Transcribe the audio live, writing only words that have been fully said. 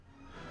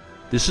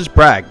This is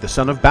Bragg, the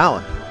son of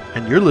Balin,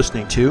 and you're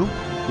listening to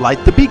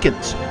Light the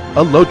Beacons,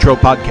 a Lotro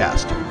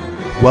podcast.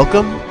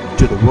 Welcome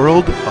to the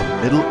world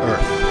of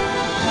Middle-earth.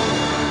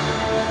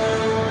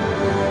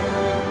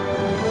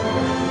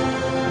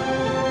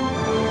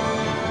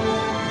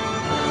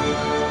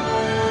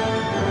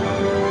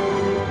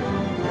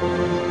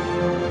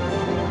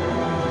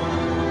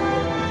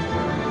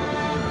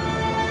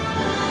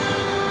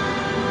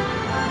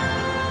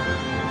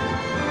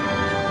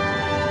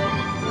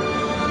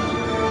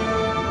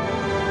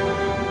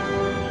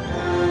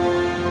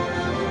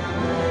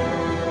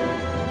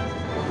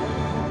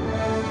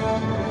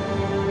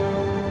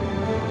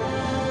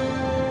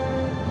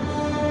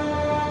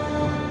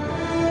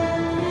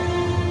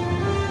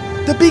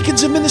 The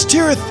beacons of Minas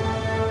Tirith!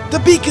 The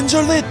beacons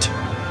are lit!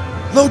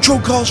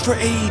 Lotro calls for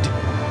aid!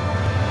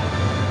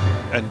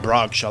 And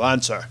Bragg shall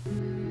answer.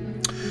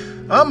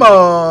 I'm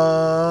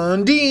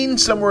on Dean,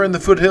 somewhere in the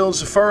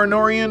foothills of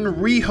Farinorian.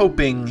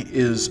 Rehoping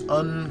is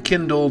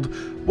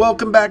unkindled.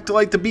 Welcome back to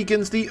Light the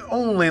Beacons, the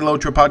only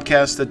Lotro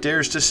podcast that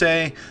dares to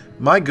say,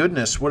 my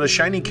goodness, what a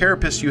shiny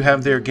carapace you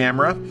have there,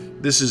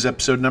 Gamera. This is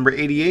episode number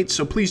 88,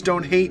 so please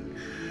don't hate.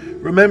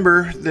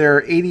 Remember, there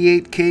are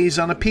 88 Ks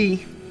on a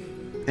P.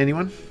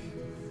 Anyone?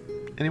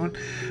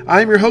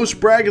 I'm your host,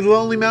 Bragg of the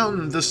Lonely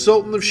Mountain, the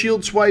Sultan of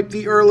Shield Swipe,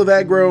 the Earl of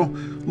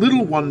Aggro,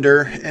 Little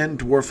Wonder, and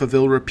Dwarf of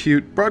Ill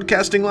Repute,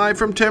 broadcasting live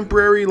from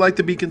temporary Light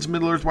the Beacons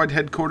Middle-earth-wide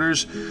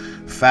headquarters,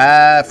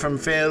 far from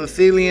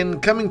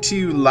Faelithelion, coming to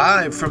you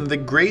live from the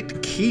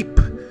Great Keep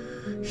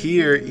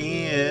here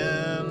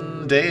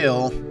in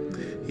Dale.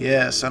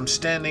 Yes, I'm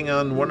standing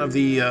on one of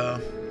the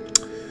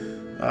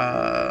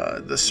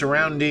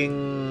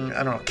surrounding,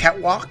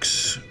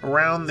 catwalks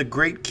around the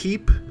Great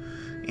Keep.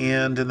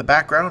 And in the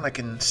background, I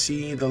can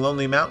see the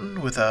Lonely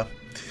Mountain with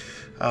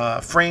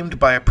framed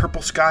by a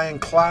purple sky and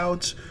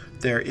clouds.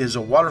 There is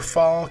a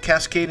waterfall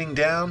cascading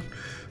down.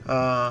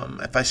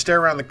 If I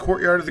stare around the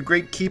courtyard of the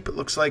Great Keep, it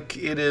looks like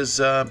it is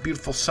a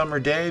beautiful summer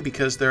day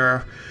because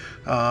there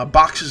are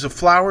boxes of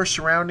flowers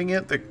surrounding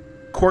it. The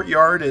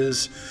courtyard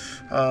is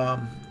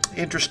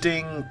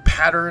interesting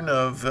pattern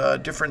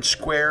of different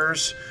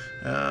squares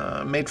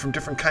made from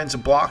different kinds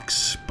of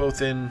blocks,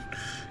 both in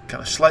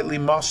kind of slightly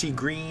mossy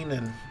green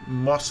and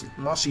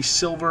mossy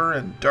silver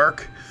and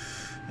dark.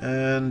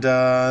 And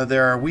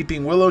there are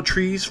weeping willow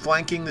trees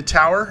flanking the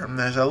tower. And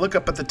as I look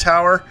up at the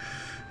tower,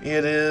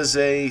 it is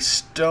a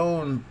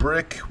stone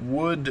brick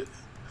wood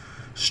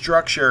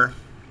structure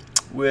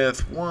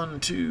with 1,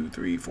 2,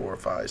 3, 4,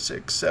 5,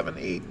 6, 7,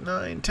 8,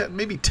 9, 10,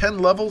 maybe 10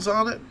 levels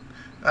on it.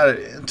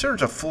 In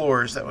terms of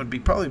floors, that would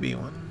probably be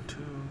 1, 2,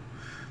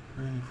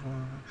 3, 4,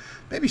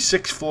 maybe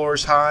 6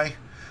 floors high.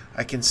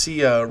 I can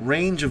see a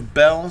range of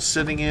bells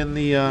sitting in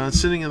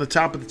the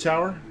top of the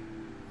tower.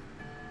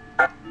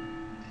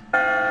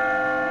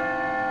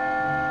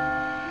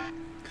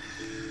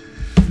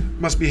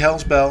 Must be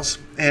Hell's Bells.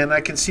 And I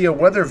can see a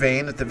weather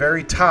vane at the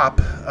very top.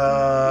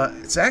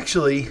 It's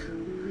actually,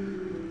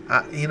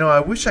 I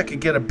wish I could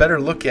get a better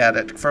look at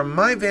it. From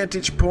my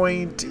vantage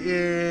point,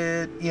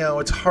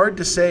 it's hard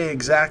to say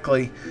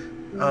exactly.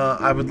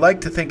 I would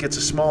like to think it's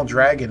a small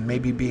dragon,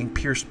 maybe being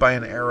pierced by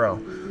an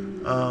arrow.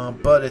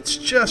 But it's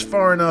just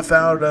far enough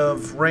out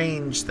of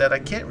range that I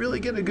can't really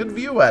get a good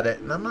view at it.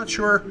 And I'm not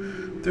sure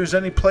if there's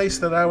any place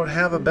that I would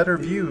have a better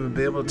view and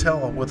be able to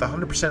tell with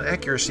 100%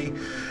 accuracy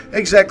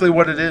exactly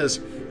what it is.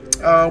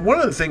 One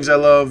of the things I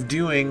love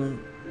doing,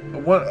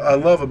 what I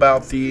love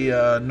about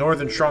the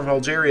Northern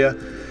Strongholds area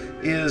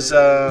is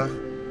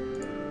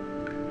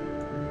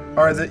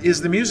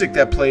the music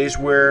that plays,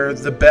 where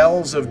the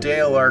bells of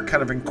Dale are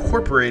kind of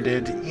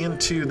incorporated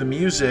into the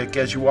music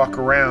as you walk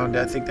around.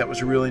 I think that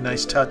was a really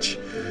nice touch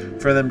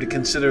for them to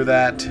consider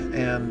that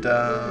and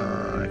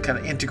kind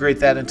of integrate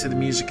that into the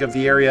music of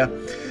the area.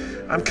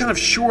 I'm kind of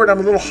short. I'm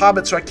a little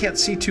hobbit, so I can't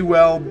see too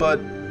well, but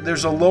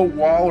there's a low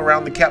wall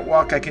around the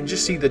catwalk. I can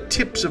just see the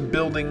tips of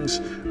buildings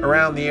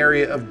around the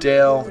area of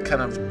Dale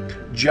kind of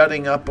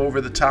jutting up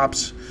over the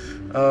tops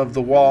of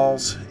the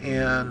walls,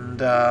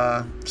 and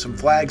some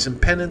flags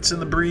and pennants in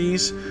the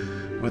breeze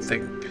with the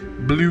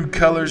blue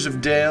colors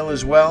of Dale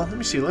as well. Let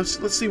me see.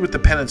 Let's see what the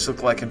pennants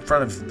look like in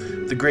front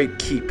of the Great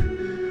Keep.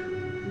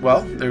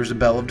 Well, there's a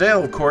Bell of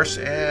Dale, of course,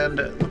 and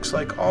it looks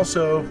like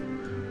also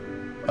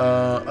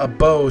a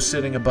bow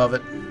sitting above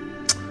it.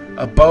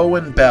 A bow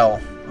and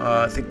bell.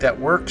 I think that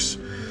works.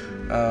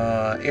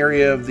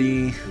 Area of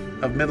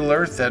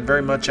Middle-earth that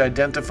very much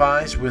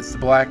identifies with the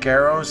black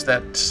arrows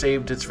that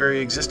saved its very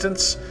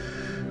existence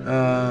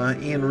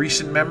in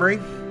recent memory.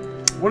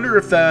 Wonder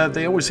if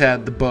they always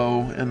had the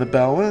bow and the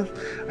bell. Well,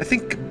 I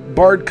think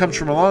Bard comes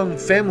from a long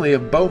family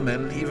of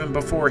bowmen, even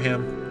before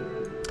him.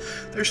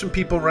 There's some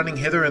people running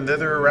hither and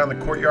thither around the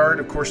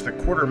courtyard. Of course, the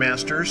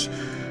quartermasters,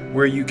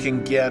 where you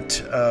can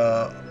get,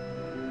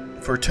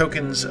 for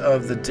tokens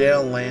of the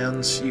Dale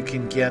lands, you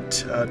can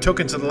get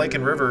tokens of the lake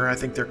and river, I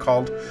think they're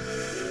called.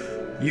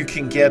 You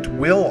can get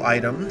will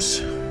items,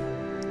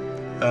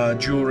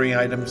 jewelry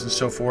items, and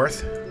so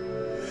forth.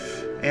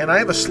 And I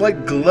have a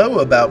slight glow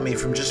about me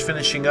from just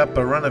finishing up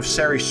a run of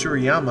Sari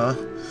Suriyama.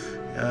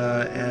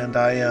 and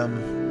I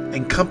am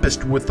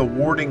encompassed with the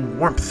warding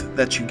warmth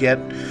that you get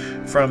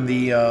from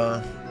the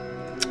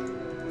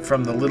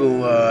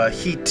little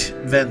heat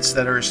vents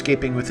that are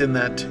escaping within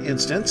that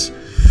instance.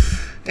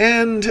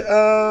 And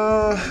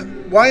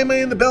why am I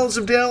in the Bells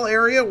of Dale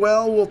area?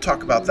 Well, we'll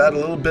talk about that a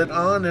little bit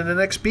on in the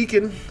next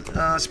beacon.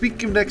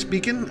 Speaking of next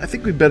beacon, I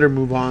think we better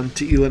move on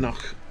to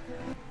Ilinoch.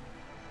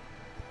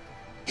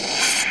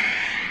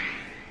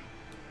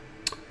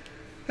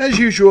 As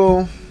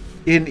usual,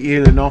 in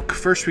Ilinoch,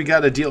 first we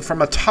got to deal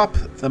from atop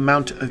the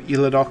Mount of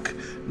Ilinoch.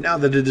 Now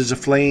that it is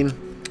aflame,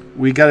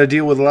 we got to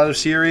deal with a lot of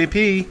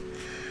CRAP.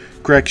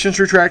 Corrections,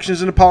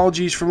 retractions, and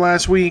apologies from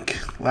last week.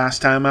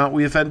 Last time out,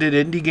 we offended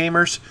indie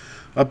gamers,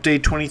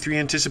 Update 23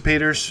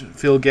 anticipators,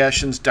 Phil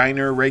Gashin's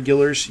diner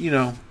regulars,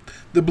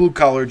 the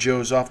blue-collar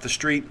Joes off the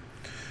street,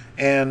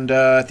 and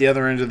at the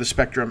other end of the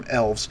spectrum,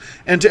 elves.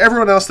 And to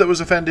everyone else that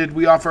was offended,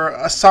 we offer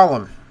a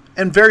solemn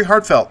and very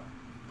heartfelt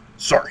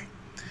sorry.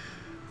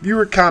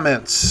 Viewer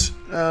comments.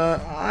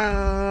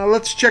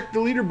 Let's check the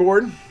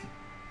leaderboard.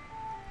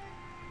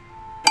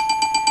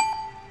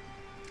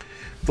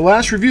 The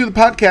last review of the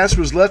podcast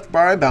was left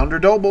by Bounder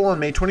Doble on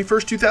May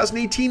 21st,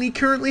 2018. He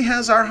currently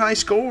has our high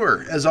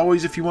score. As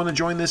always, if you want to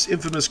join this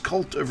infamous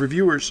cult of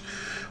reviewers,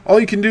 what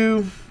you can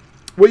do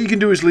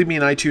is leave me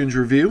an iTunes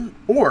review,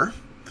 or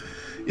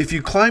if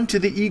you climb to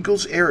the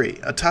Eagle's Eyrie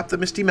atop the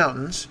Misty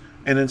Mountains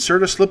and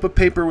insert a slip of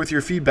paper with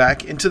your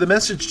feedback into the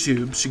message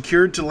tube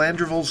secured to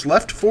Landrevil's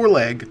left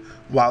foreleg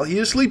while he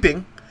is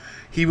sleeping,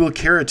 he will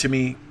carry it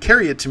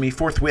to me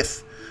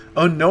forthwith,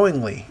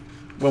 unknowingly,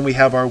 when we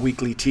have our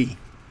weekly tea.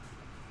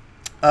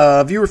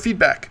 Viewer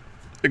feedback.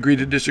 Agree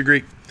to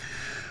disagree.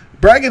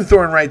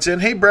 Braggenthorn writes in,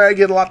 "Hey Bragg,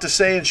 you had a lot to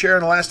say and share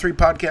in the last 3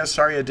 podcasts.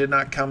 Sorry I did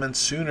not comment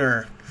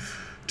sooner.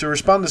 To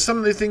respond to some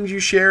of the things you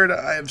shared,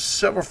 I have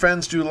several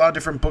friends do a lot of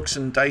different books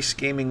and dice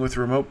gaming with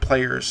remote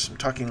players. I'm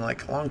talking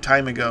like a long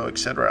time ago,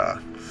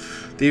 etc.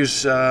 They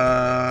use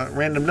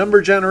random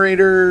number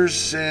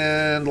generators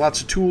and lots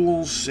of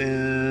tools,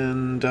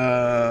 and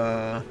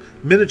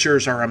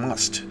miniatures are a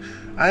must.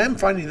 I am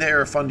finding they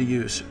are fun to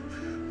use.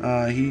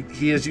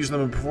 He has used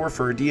them before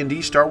for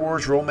D&D, Star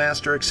Wars,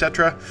 Rollmaster,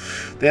 etc.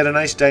 They had a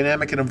nice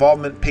dynamic and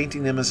involvement.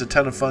 Painting them is a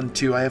ton of fun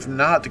too. I have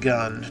not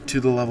gone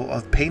to the level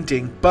of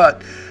painting,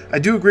 but I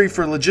do agree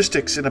for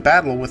logistics in a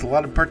battle with a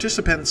lot of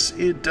participants,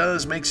 it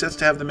does make sense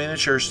to have the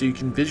miniature so you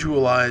can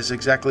visualize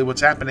exactly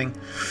what's happening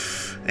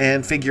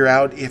and figure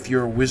out if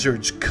your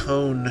wizard's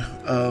cone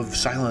of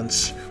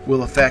silence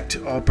will affect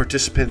all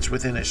participants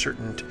within a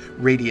certain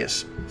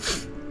radius.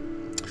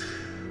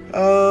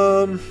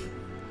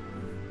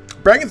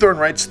 Braggenthorn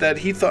writes that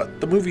he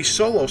thought the movie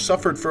Solo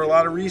suffered for a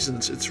lot of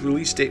reasons. Its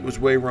release date was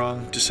way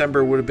wrong.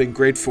 December would have been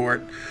great for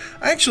it.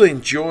 I actually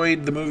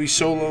enjoyed the movie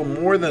Solo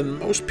more than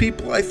most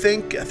people, I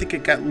think. I think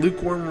it got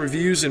lukewarm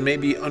reviews and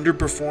maybe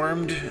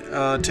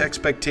underperformed to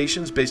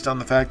expectations based on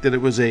the fact that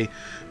it was a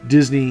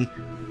Disney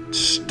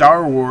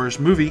Star Wars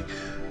movie.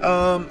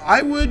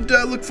 I would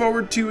look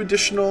forward to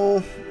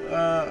additional...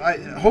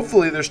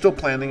 hopefully they're still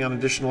planning on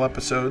additional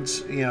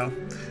episodes,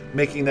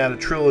 making that a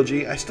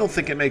trilogy. I still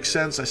think it makes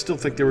sense. I still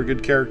think they were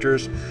good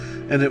characters,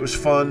 and it was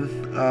fun.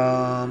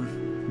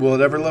 Will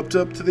it ever live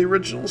up to the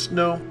originals?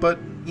 No, but,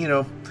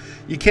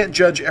 you can't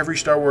judge every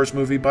Star Wars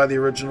movie by the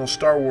original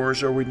Star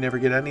Wars, or we'd never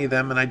get any of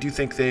them, and I do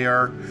think they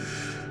are,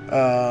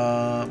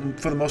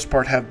 for the most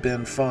part, have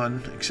been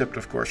fun, except,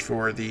 of course,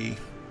 for the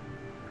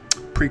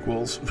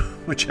prequels,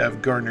 which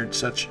have garnered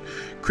such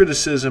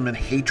criticism and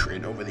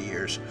hatred over the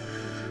years.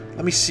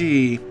 Let me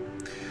see.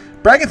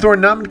 Braggenthorn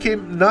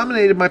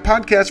nominated my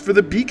podcast for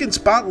the Beacon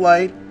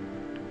Spotlight.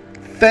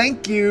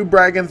 Thank you,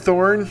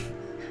 Braggenthorn.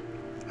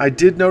 I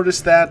did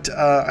notice that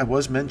I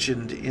was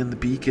mentioned in the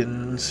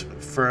Beacons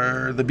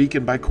for the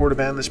Beacon by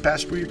Cordovan this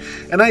past week,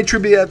 and I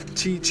attribute that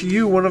to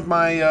you, one of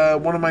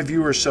my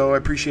viewers. So I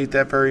appreciate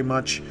that very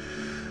much.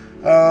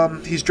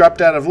 He's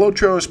dropped out of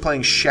Lotro, is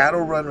playing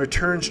Shadowrun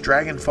Returns,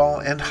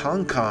 Dragonfall, and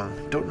Hong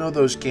Kong. Don't know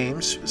those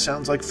games.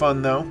 Sounds like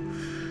fun though.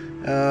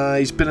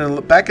 He's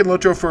been back in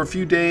Lotro for a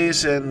few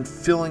days and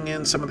filling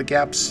in some of the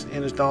gaps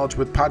in his knowledge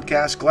with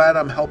podcasts. Glad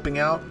I'm helping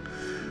out.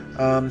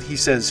 He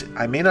says,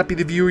 I may not be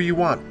the viewer you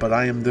want, but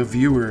I am the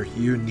viewer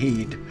you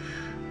need.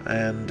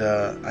 And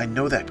I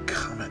know that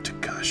comment.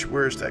 Gosh,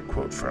 where is that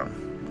quote from?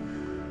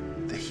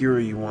 The hero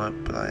you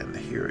want, but I am the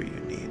hero you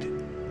need.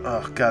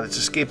 Oh, God, it's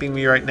escaping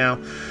me right now.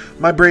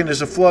 My brain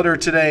is a flutter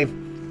today.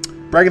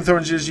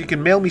 Braggenthorn says, you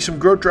can mail me some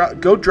goat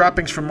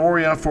droppings from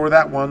Moria for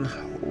that one.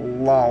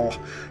 Lol.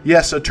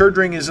 Yes, a turd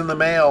ring is in the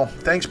mail.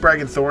 Thanks,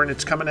 Braggenthorn.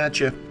 It's coming at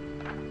you.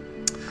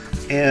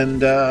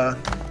 And,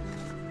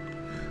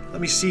 let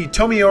me see.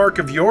 Tommy York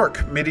of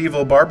York,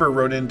 Medieval Barber,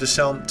 wrote in to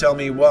tell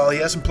me, while he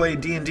hasn't played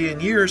D&D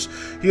in years,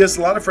 he has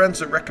a lot of friends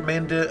that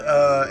recommend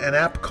an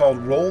app called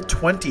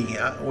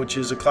Roll20, which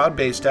is a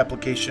cloud-based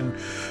application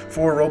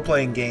for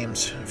role-playing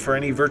games for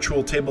any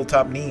virtual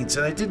tabletop needs.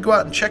 And I did go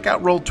out and check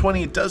out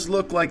Roll20. It does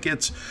look like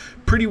it's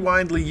pretty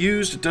widely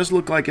used. It does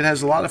look like it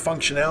has a lot of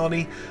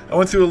functionality. I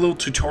went through a little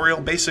tutorial.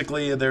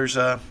 Basically, there's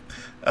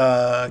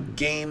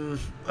game,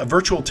 a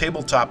virtual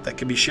tabletop that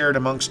can be shared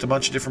amongst a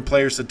bunch of different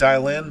players that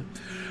dial in.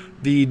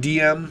 The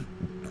DM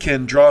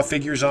can draw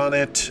figures on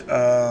it.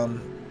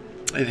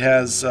 It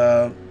has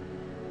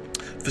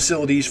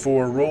facilities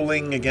for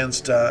rolling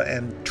against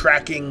and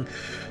tracking,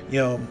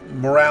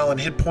 morale and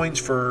hit points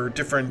for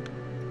different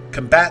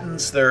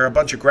combatants. There are a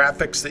bunch of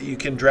graphics that you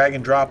can drag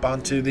and drop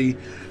onto the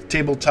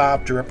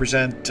tabletop to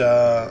represent,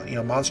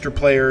 monster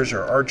players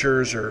or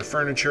archers or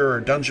furniture or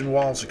dungeon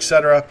walls,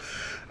 etc.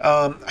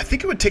 I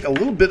think it would take a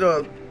little bit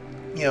of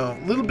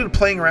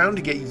playing around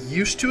to get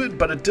used to it,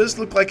 but it does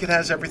look like it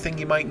has everything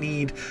you might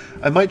need.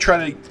 I might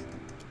try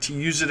to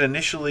use it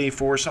initially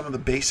for some of the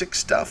basic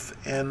stuff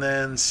and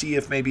then see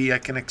if maybe I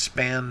can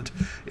expand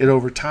it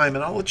over time,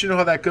 and I'll let you know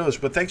how that goes.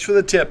 But thanks for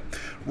the tip.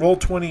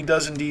 Roll20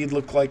 does indeed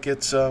look like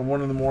it's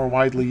one of the more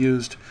widely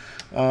used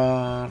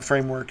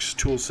frameworks,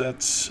 tool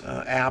sets,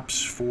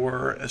 apps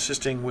for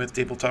assisting with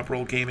tabletop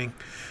role gaming.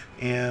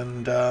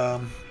 And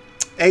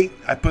hey,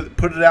 I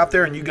put it out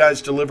there and you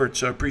guys delivered,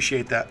 so I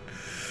appreciate that.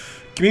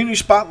 Community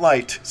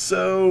Spotlight.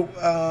 So,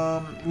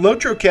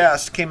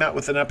 LotroCast came out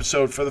with an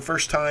episode for the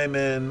first time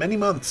in many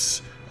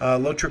months.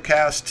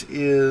 LotroCast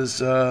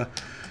is a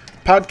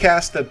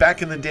podcast that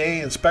back in the day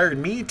inspired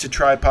me to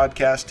try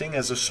podcasting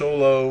as a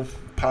solo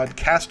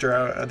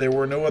podcaster. There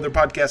were no other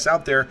podcasts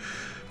out there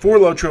for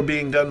Lotro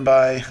being done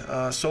by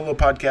solo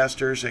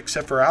podcasters,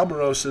 except for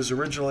Albaros's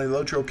originally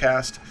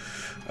LotroCast.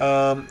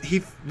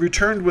 He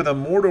returned with a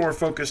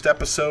Mordor-focused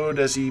episode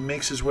as he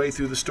makes his way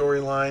through the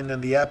storyline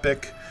and the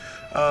epic.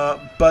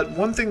 But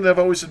one thing that I've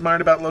always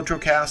admired about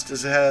LotroCast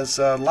is it has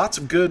lots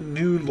of good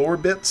new lore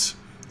bits,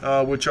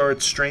 which are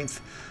its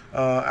strength.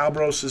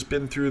 Albaros has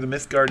been through the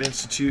Mythgard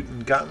Institute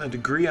and gotten a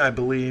degree, I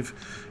believe,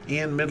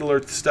 in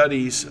Middle-earth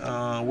Studies,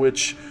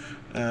 which,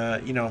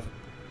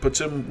 puts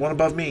him one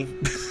above me.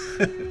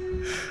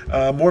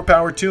 More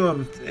power to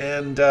him.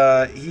 And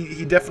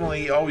he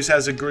definitely always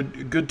has a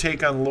good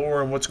take on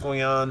lore and what's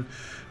going on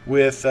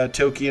with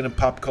Tolkien and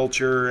pop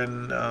culture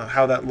and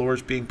how that lore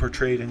is being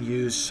portrayed and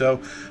used.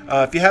 So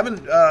if you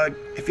haven't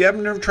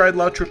ever tried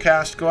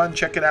LotroCast, go out and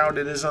check it out.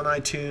 It is on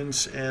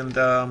iTunes,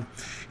 and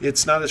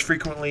it's not as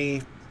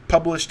frequently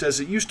published as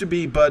it used to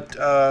be,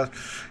 but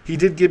he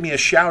did give me a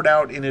shout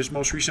out in his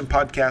most recent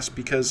podcast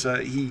because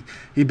he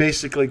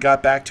basically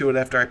got back to it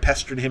after I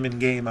pestered him in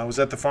game. I was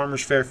at the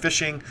Farmers Fair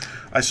fishing.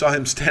 I saw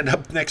him stand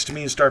up next to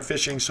me and start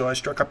fishing, so I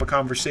struck up a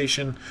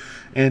conversation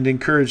and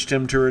encouraged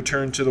him to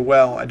return to the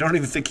well. I don't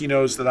even think he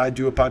knows that I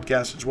do a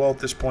podcast as well at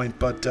this point,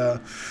 but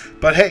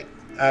hey,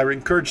 I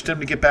encouraged him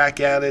to get back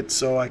at it,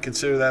 so I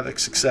consider that a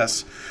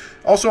success.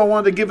 Also, I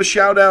wanted to give a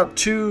shout out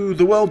to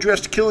the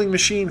Well-Dressed Killing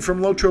Machine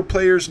from Lotro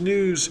Players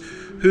News,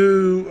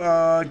 who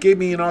gave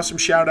me an awesome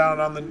shout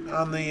out on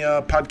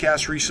the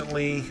podcast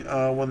recently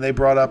when they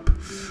brought up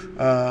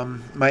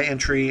my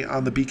entry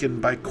on the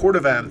Beacon by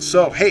Cordovan.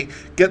 So, hey,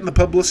 getting the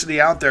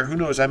publicity out there. Who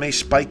knows? I may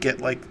spike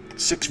it like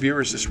 6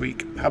 viewers this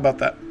week. How about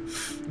that?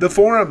 The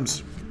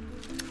forums.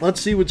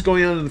 Let's see what's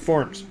going on in the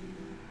forums.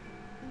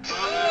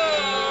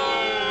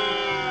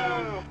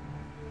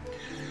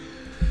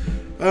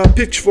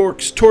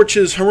 Pitchforks,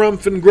 torches,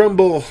 harumph, and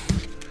grumble.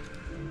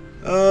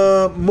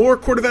 More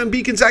Cordovan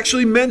Beacons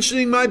actually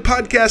mentioning my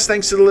podcast.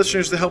 Thanks to the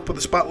listeners that help with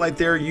the spotlight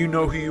there. You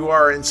know who you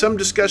are. And some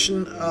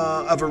discussion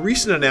of a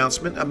recent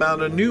announcement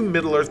about a new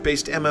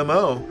Middle-earth-based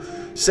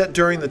MMO set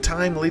during the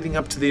time leading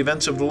up to the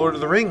events of The Lord of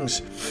the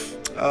Rings.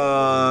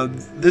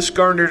 This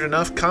garnered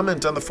enough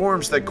comment on the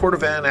forums that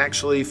Cordovan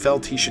actually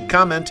felt he should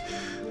comment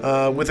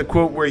with a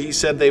quote where he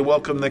said they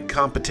welcome the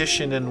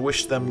competition and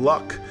wish them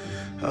luck.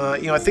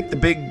 I think the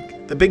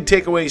big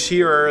takeaways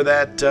here are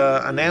that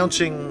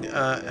announcing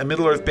a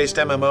Middle-earth-based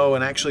MMO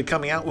and actually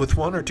coming out with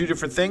one or two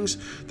different things.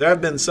 There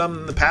have been some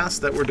in the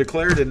past that were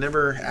declared and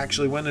never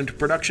actually went into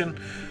production.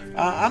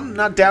 I'm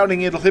not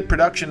doubting it'll hit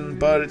production,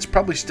 but it's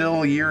probably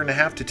still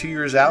 1.5 to 2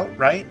 years out,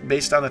 right?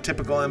 Based on a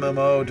typical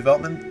MMO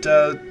development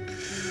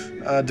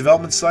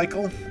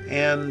cycle.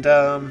 And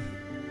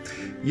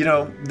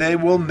they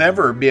will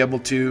never be able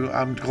to,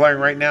 I'm declaring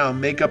right now,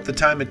 make up the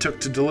time it took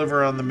to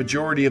deliver on the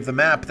majority of the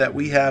map that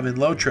we have in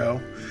Lotro.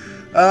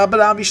 But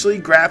obviously,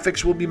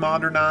 graphics will be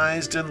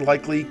modernized and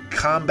likely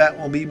combat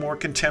will be more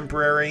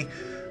contemporary.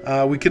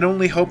 We can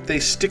only hope they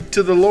stick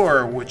to the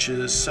lore, which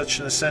is such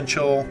an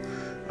essential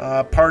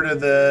part of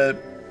the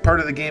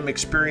game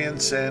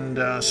experience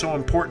and so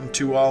important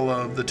to all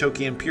of the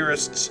Tolkien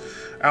purists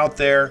out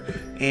there.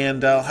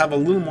 And I'll have a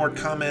little more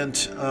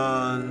comment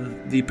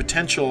on the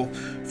potential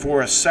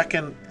for a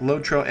second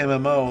Lotro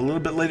MMO a little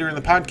bit later in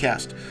the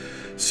podcast.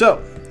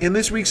 So, in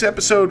this week's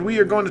episode, we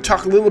are going to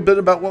talk a little bit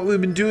about what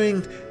we've been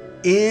doing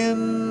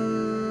in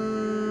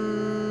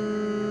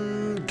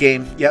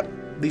game. Yep,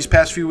 these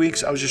past few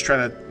weeks, I was just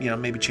trying to,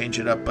 maybe change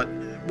it up, but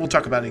we'll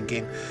talk about it in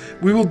game.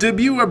 We will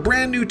debut a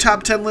brand new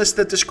top 10 list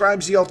that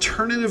describes the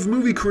alternative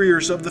movie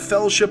careers of the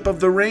Fellowship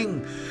of the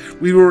Ring.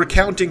 We will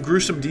recount in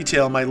gruesome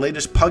detail my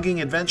latest pugging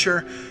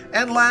adventure.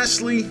 And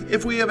lastly,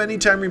 if we have any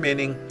time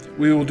remaining,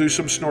 we will do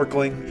some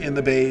snorkeling in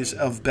the bays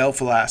of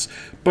Belfalas.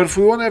 But if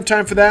we want to have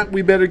time for that,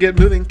 we better get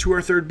moving to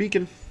our third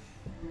beacon.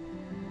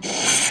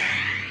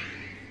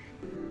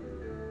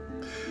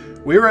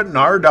 We're at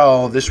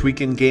Nardal this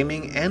week in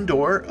gaming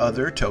and/or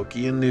other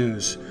Tolkien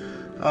news.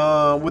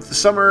 With the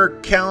summer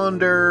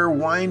calendar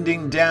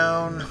winding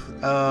down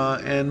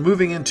and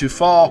moving into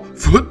fall,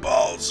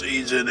 football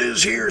season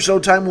is here, so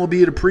time will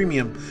be at a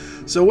premium.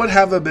 So what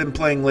have I been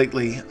playing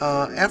lately?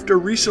 After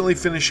recently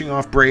finishing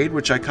off Braid,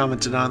 which I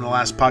commented on in the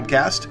last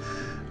podcast,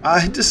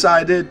 I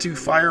decided to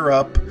fire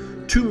up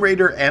Tomb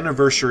Raider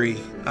Anniversary.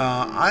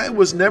 I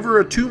was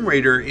never a Tomb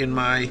Raider in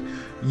my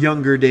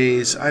younger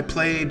days. I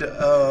played,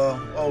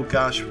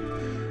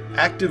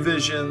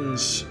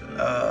 Activision's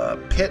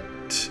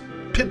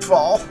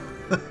Pitfall.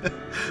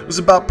 It was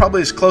about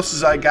probably as close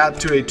as I got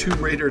to a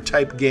Tomb Raider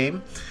type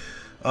game.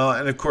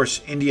 And of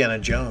course, Indiana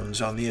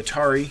Jones on the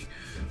Atari.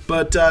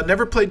 But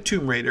never played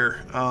Tomb Raider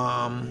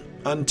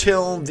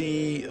until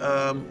the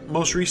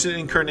most recent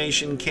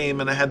incarnation came,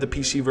 and I had the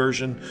PC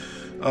version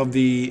of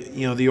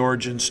the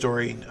origin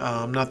story.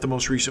 Not the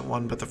most recent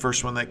one, but the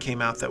first one that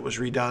came out that was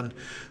redone,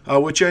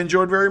 which I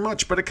enjoyed very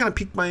much. But it kind of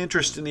piqued my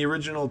interest in the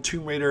original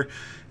Tomb Raider.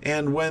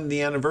 And when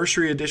the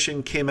Anniversary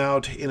Edition came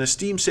out in a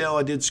Steam sale,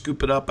 I did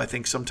scoop it up, I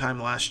think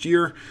sometime last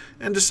year,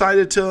 and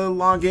decided to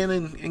log in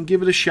and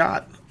give it a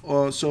shot.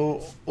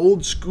 So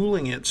old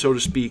schooling it, so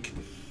to speak.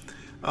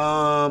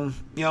 Been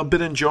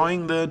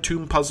enjoying the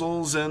tomb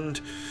puzzles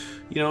and,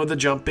 the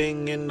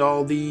jumping and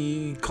all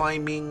the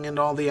climbing and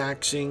all the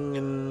axing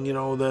and,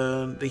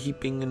 the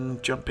heaping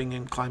and jumping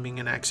and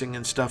climbing and axing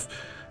and stuff.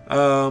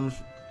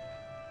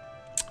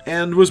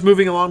 And was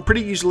moving along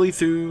pretty easily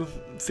through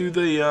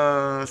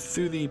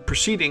the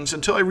proceedings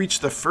until I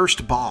reached the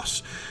first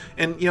boss.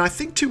 And, I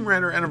think Tomb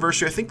Raider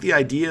Anniversary, I think the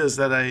idea is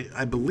that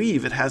I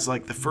believe it has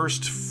like the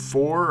first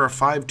 4 or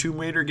 5 Tomb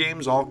Raider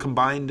games all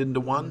combined into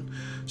one,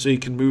 so you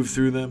can move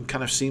through them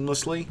kind of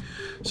seamlessly.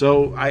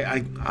 So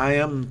I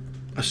am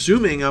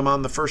assuming I'm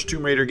on the first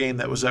Tomb Raider game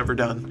that was ever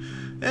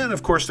done. And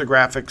of course the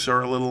graphics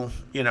are a little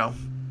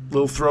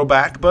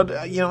throwback, but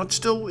it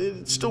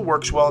still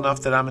works well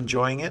enough that I'm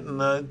enjoying it, and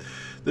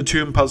the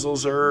tomb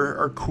puzzles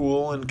are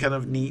cool and kind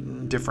of neat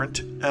and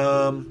different.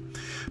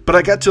 But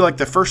I got to like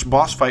the first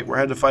boss fight where I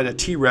had to fight a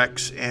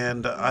T-Rex,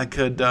 and I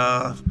could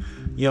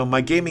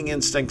my gaming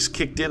instincts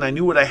kicked in. I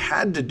knew what I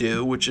had to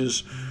do, which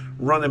is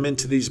run him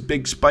into these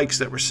big spikes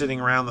that were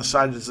sitting around the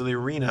sides of the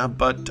arena,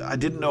 but I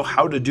didn't know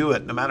how to do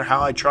it. No matter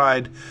how I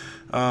tried,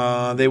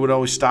 they would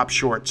always stop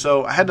short.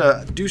 So I had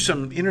to do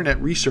some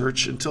internet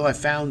research until I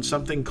found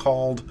something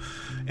called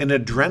an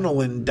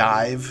adrenaline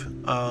dive,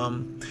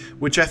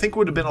 which I think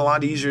would have been a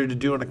lot easier to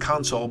do on a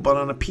console, but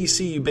on a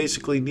PC you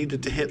basically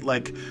needed to hit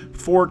like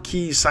 4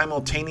 keys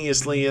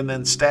simultaneously and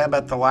then stab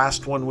at the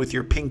last one with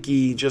your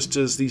pinky just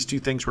as these two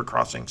things were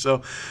crossing.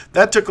 So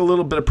that took a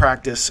little bit of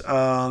practice.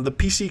 The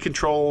PC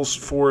controls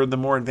for the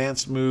more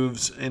advanced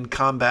moves in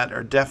combat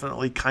are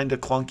definitely kind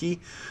of clunky.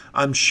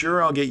 I'm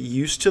sure I'll get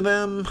used to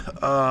them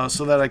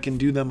so that I can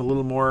do them a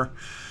little more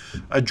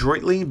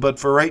adroitly, but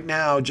for right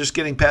now, just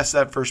getting past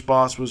that first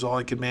boss was all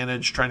I could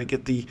manage, trying to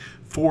get the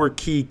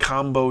 4-key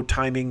combo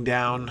timing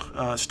down,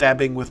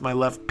 stabbing with my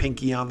left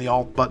pinky on the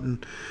alt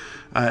button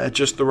at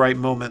just the right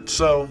moment.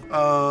 So,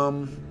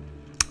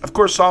 of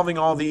course, solving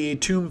all the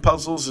tomb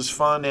puzzles is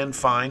fun and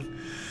fine.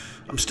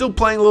 I'm still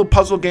playing a little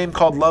puzzle game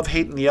called Love,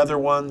 Hate, and the Other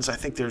Ones. I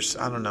think there's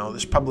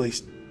probably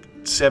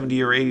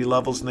 70 or 80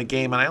 levels in the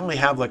game, and I only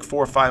have like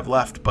 4 or 5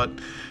 left, but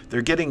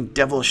they're getting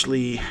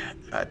devilishly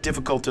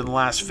difficult in the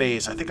last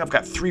phase. I think I've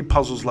got 3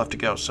 puzzles left to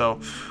go, so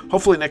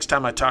hopefully next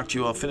time I talk to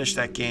you I'll finish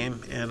that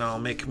game and I'll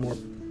make more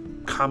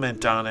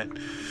comment on it.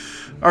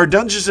 Our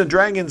Dungeons &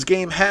 Dragons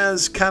game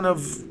has kind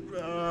of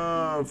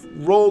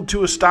rolled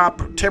to a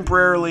stop,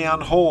 temporarily on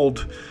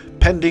hold,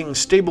 pending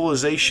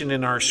stabilization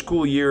in our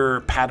school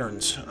year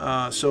patterns.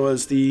 So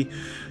as the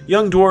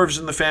young dwarves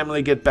in the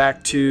family get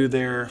back to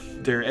their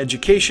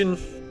education,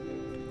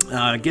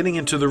 getting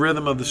into the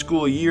rhythm of the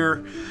school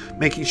year,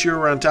 making sure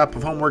we're on top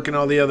of homework and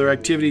all the other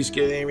activities,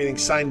 getting everything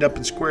signed up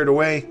and squared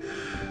away.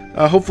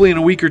 Hopefully in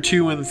a week or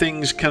two, when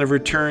things kind of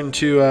return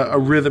to a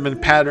rhythm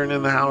and pattern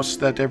in the house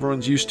that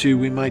everyone's used to,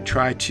 we might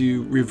try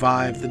to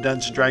revive the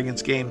Dungeons &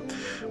 Dragons game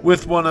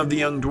with one of the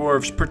young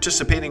dwarves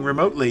participating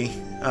remotely,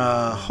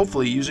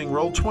 hopefully using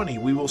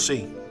Roll20. We will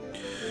see.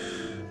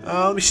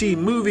 Let me see,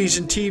 movies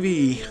and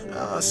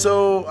TV.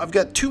 So I've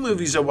got 2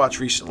 movies I watched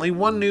recently,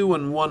 one new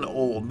and one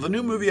old. The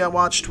new movie I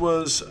watched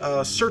was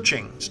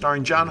Searching,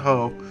 starring John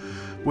Ho,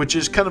 which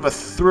is kind of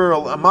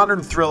a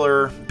modern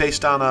thriller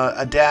based on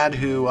a dad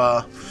who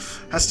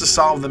has to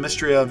solve the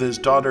mystery of his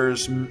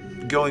daughter's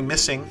going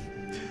missing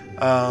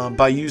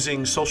by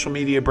using social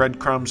media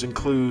breadcrumbs and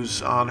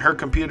clues on her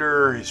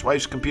computer, his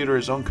wife's computer,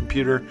 his own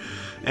computer,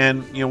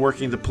 and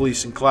working with the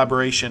police in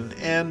collaboration.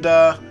 And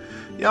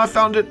I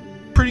found it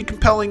pretty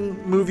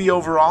compelling movie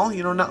overall.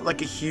 Not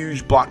like a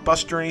huge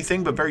blockbuster or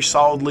anything, but very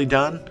solidly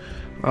done.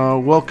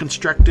 Well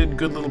constructed,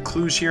 good little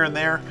clues here and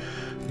there.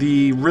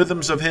 The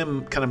rhythms of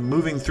him kind of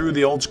moving through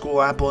the old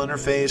school Apple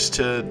interface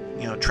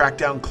to track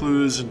down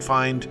clues and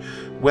find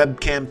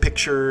webcam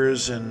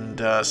pictures and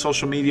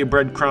social media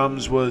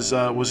breadcrumbs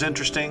was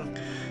interesting,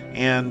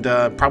 and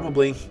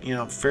probably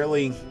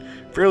fairly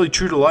fairly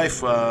true to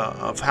life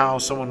of how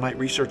someone might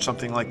research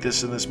something like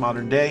this in this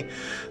modern day.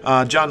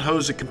 John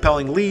Ho's a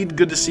compelling lead.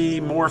 Good to see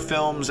more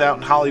films out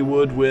in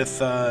Hollywood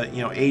with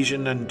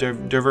Asian and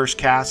diverse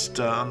cast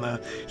on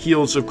the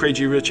heels of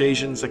Crazy Rich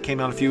Asians that came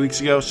out a few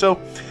weeks ago.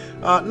 So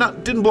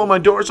didn't blow my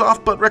doors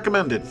off, but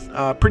recommended.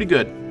 Pretty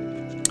good.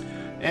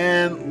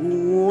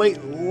 And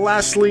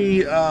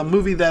lastly, a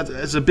movie that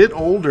is a bit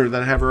older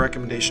that I have a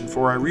recommendation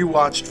for. I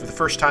rewatched for the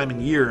first time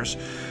in years,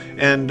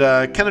 and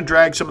kind of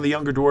dragged some of the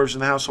younger dwarves in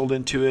the household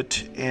into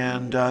it,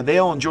 and they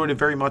all enjoyed it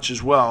very much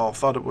as well.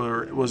 Thought it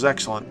was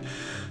excellent.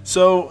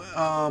 So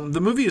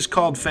the movie is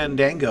called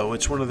Fandango.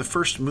 It's one of the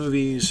first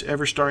movies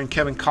ever starring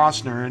Kevin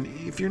Costner, and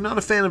if you're not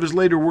a fan of his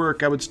later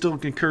work, I would still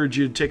encourage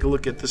you to take a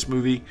look at this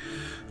movie.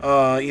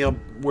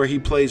 Where he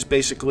plays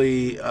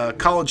basically a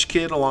college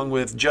kid along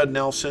with Judd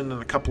Nelson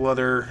and a couple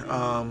other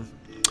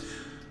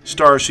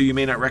stars who you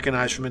may not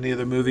recognize from any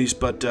other movies,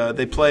 but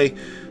they play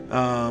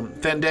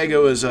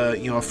Fandango is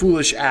a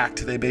foolish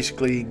act. They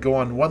basically go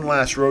on one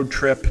last road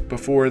trip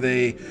before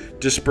they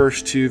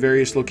disperse to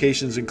various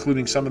locations,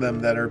 including some of them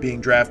that are being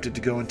drafted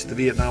to go into the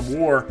Vietnam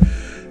War.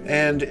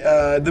 And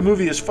the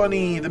movie is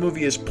funny, the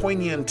movie is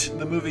poignant,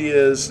 the movie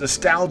is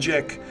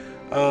nostalgic.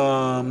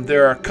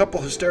 There are a couple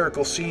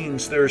hysterical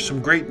scenes. There's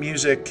some great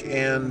music,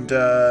 and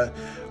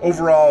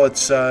overall,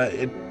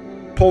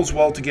 it pulls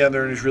well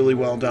together and is really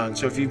well done.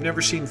 So if you've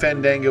never seen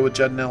Fandango with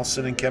Judd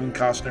Nelson and Kevin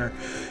Costner,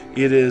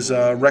 it is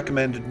a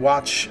recommended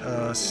watch.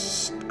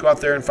 Go out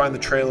there and find the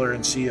trailer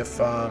and see if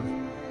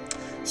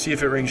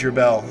it rings your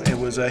bell. It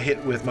was a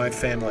hit with my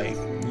family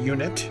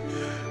unit.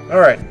 All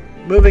right,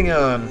 moving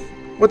on.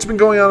 What's been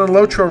going on in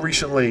Lotro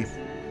recently?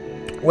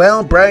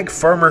 Well, Bragg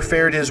Farmer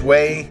fared his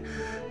way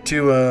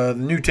to a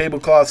new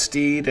tablecloth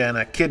steed and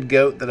a kid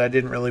goat that I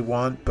didn't really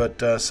want,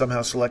 but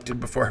somehow selected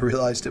before I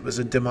realized it was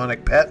a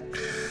demonic pet.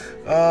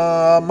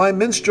 My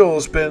minstrel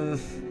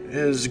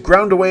is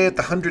ground away at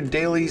the 100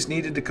 dailies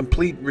needed to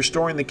complete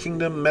Restoring the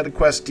Kingdom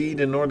MetaQuest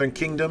deed in Northern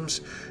Kingdoms,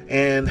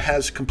 and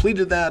has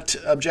completed that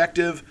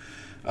objective,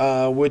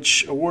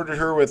 which awarded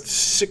her with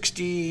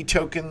 60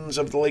 tokens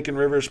of the Lake and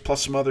Rivers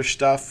plus some other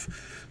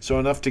stuff, so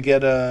enough to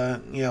get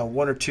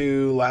one or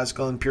two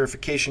Lasglen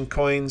purification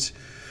coins.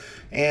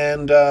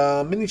 And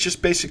Minnie's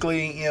just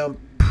basically,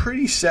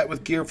 pretty set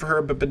with gear for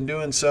her, but been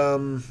doing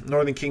some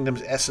Northern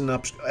Kingdom's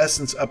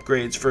essence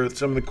upgrades for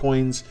some of the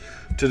coins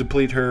to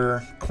deplete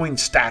her coin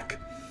stack.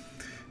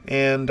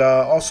 And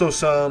also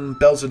some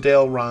Bells of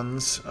Dale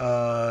runs,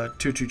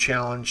 2-2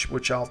 challenge,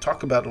 which I'll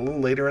talk about a little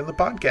later in the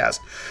podcast.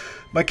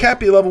 My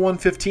Cappy level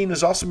 115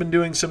 has also been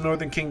doing some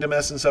Northern Kingdom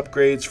essence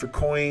upgrades for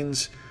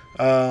coins.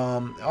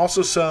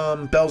 Also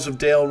some Bells of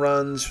Dale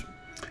runs.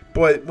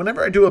 Boy,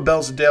 whenever I do a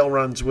Bells of Dale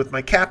runs with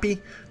my Cappy,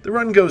 the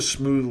run goes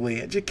smoothly.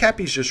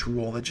 Cappies just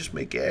rule. They just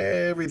make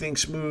everything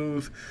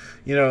smooth,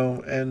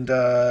 and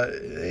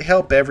they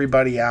help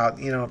everybody out.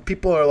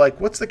 People are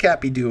like, what's the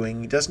Cappy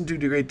doing? He doesn't do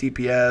great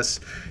DPS,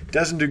 he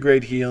doesn't do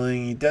great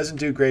healing, he doesn't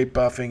do great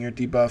buffing or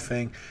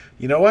debuffing.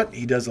 You know what?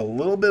 He does a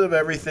little bit of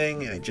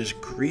everything, and it just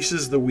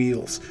greases the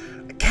wheels.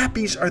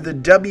 Cappies are the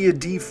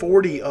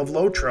WD-40 of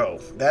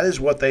Lotro. That is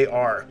what they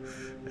are.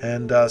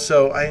 And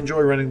so I enjoy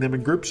running them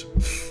in groups.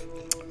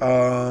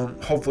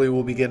 Hopefully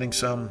we'll be getting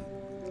some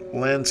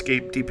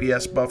landscape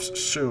DPS buffs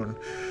soon.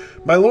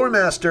 My Lore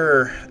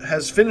Master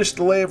has finished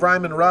the Lay of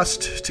Rhyme and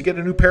Rust to get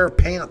a new pair of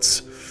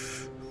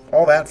pants.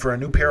 All that for a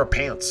new pair of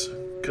pants.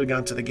 Could have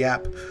gone to the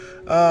Gap.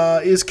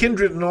 Is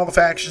kindred in all the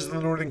factions of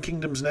the Northern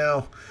Kingdoms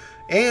now.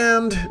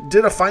 And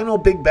did a final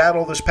big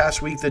battle this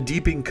past week, the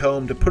Deeping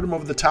Comb, to put him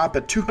over the top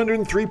at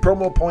 203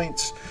 promo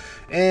points.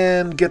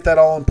 And get that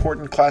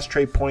all-important class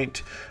trade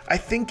point. I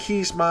think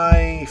he's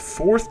my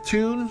 4th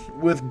tune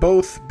with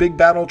both big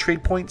battle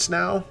trade points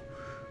now,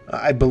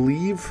 I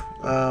believe,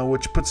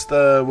 which puts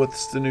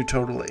what's the new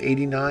total,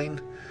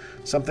 89?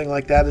 Something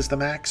like that is the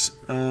max.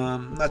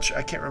 Not sure,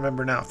 I can't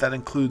remember now if that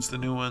includes the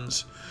new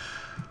ones.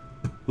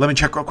 Let me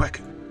check real quick.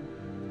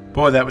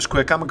 Boy, that was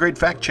quick. I'm a great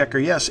fact checker.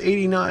 Yes,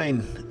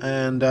 89,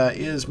 and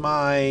is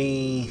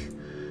my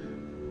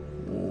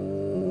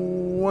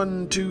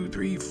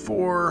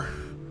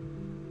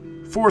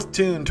 4th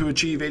tune to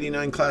achieve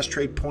 89 class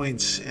trait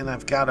points, and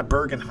I've got a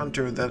Berg and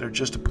Hunter that are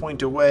just a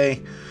point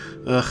away,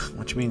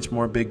 which means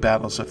more big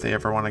battles if they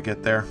ever want to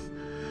get there.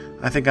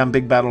 I think I'm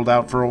big battled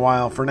out for a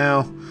while for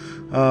now,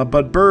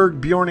 but Berg,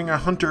 Bjorning, or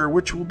Hunter,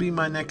 which will be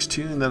my next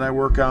tune that I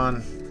work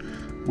on,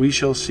 we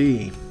shall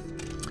see.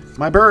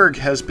 My Berg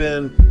has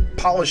been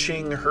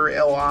polishing her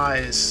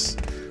LIs,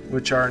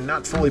 which are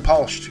not fully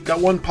polished.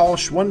 Got one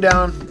polished, one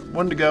down,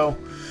 one to go.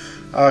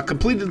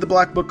 Completed the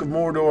Black Book of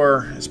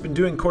Mordor. It's been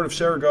doing Court of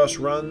Saragos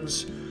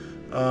runs.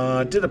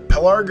 Did a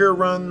Pelargir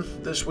run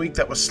this week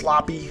that was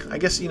sloppy. I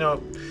guess,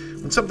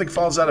 when something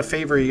falls out of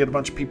favor, you get a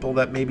bunch of people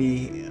that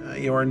maybe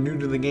are new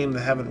to the game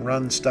that haven't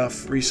run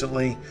stuff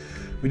recently.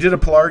 We did a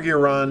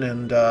Pelargir run,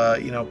 and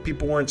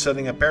people weren't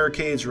setting up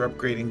barricades or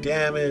upgrading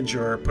damage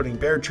or putting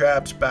bear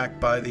traps back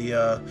by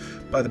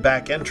the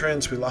back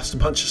entrance. We lost a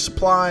bunch of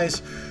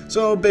supplies.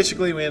 So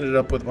basically we ended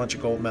up with a bunch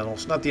of gold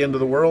medals. Not the end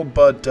of the world,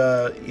 but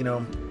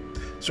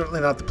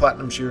certainly not the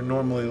platinums you're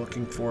normally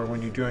looking for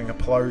when you're doing a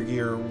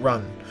Pelargir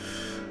run.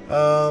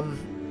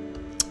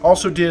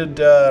 Also did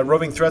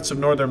Roving Threats of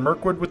Northern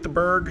Mirkwood with the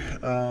Berg.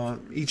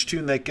 Each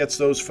tune that gets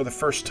those for the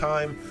first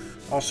time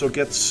also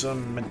gets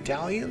some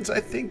medallions,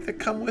 I think, that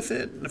come with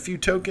it, and a few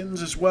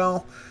tokens as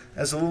well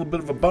as a little bit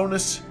of a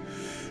bonus.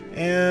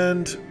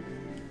 And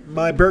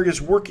my Berg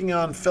is working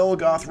on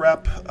Felgoth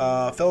rep.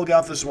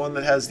 Felgoth is one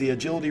that has the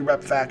agility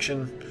rep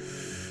faction.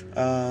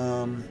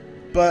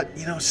 But,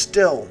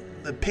 still,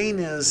 the pain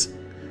is,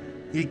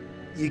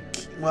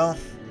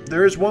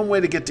 there is one way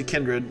to get to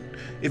Kindred.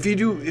 If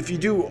you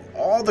do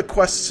all the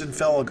quests in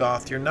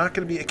Felgoth, you're not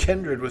going to be a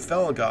Kindred with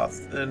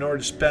Felgoth in order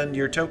to spend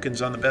your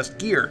tokens on the best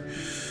gear.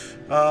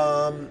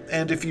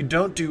 And if you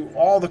don't do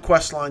all the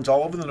quest lines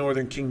all over the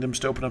Northern Kingdoms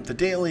to open up the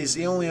dailies,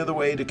 the only other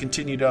way to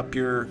continue to up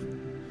your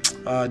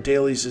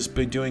dailies is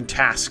by doing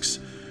tasks.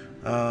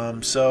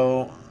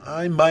 So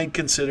I might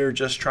consider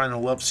just trying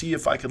to see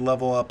if I could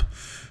level up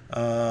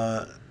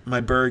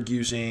my Berg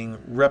using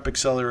rep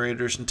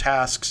accelerators and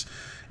tasks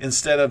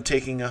instead of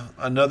taking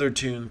another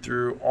tune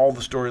through all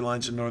the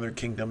storylines in Northern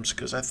Kingdoms,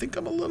 because I think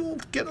I'm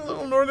getting a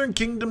little Northern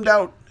Kingdomed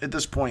out at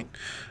this point.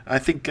 I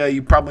think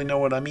you probably know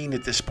what I mean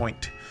at this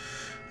point.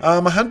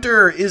 My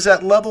Hunter is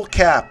at level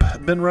cap.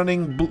 I've been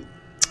running,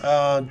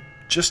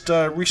 just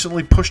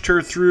recently pushed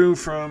her through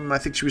from, I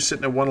think she was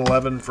sitting at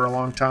 111 for a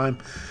long time.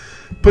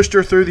 Pushed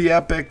her through the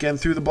Epic and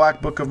through the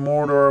Black Book of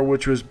Mordor,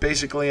 which was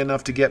basically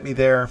enough to get me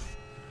there.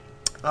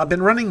 I've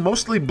been running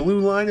mostly blue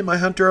line in my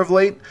Hunter of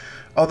late,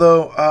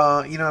 although,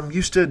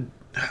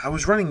 I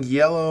was running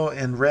yellow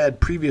and red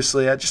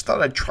previously. I just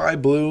thought I'd try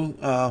blue.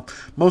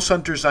 Most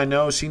hunters I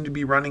know seem to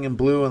be running in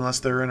blue unless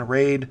they're in a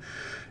raid.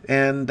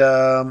 And,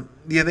 the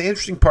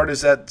interesting part is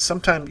that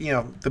sometimes,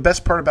 the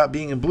best part about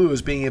being in blue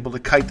is being able to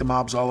kite the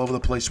mobs all over the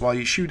place while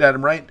you shoot at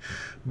them, right?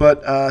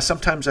 But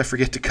sometimes I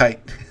forget to kite,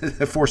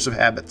 the force of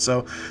habit.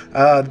 So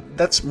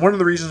that's one of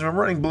the reasons I'm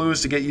running blue,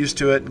 is to get used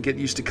to it and get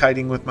used to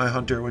kiting with my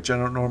Hunter, which I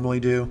don't normally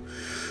do.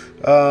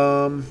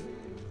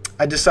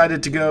 I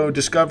decided to go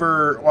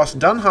discover Os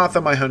Dunhath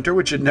on my Hunter,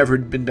 which had never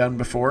been done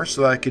before,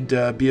 so that I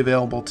could be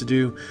available to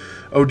do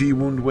OD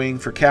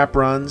Woundwing for cap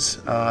runs.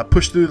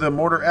 Push through the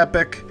Mordor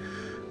Epic.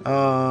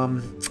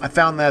 I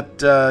found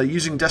that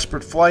using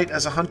Desperate Flight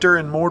as a Hunter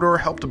in Mordor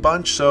helped a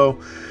bunch. So,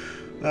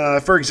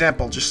 for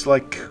example, just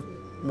like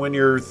when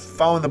you're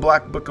following the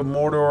Black Book of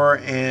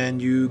Mordor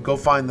and you go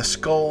find the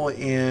skull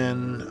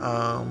in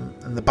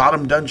the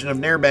bottom dungeon of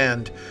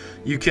Nerband,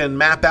 you can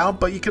map out,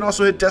 but you can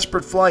also hit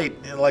Desperate Flight,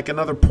 like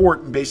another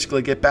port, and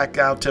basically get back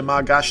out to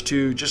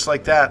Magashtu just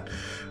like that.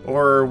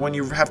 Or when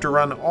you have to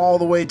run all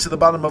the way to the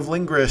bottom of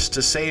Lingris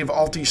to save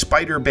Alti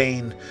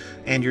Spiderbane,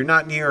 and you're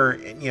not near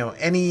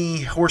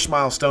any horse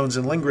milestones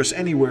in Lingris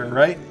anywhere,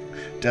 right?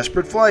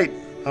 Desperate Flight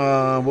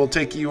will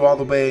take you all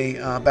the way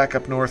back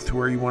up north to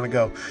where you want to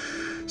go.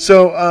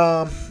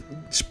 So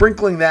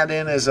sprinkling that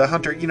in as a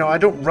Hunter, I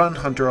don't run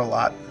Hunter a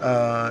lot,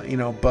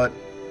 but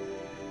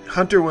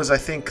Hunter was, I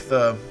think,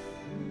 the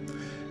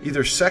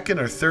either second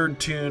or third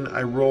tune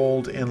I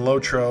rolled in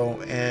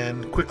Lotro,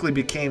 and quickly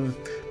became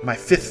my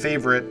fifth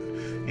favorite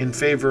in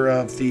favor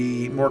of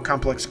the more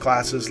complex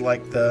classes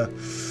like the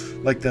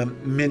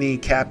Mini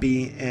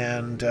Cappy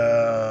and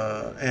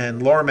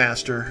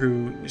Loremaster,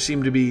 who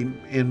seem to be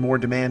in more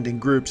demanding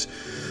groups.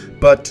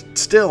 But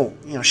still,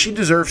 she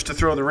deserves to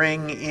throw the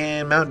ring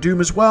in Mount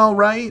Doom as well,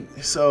 right?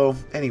 So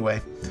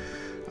anyway,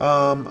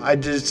 I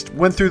just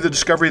went through the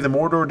Discovery of the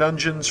Mordor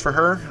dungeons for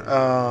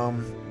her,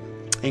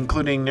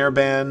 including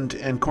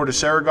Nerband and Court of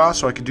Saragoth,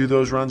 so I could do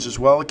those runs as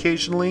well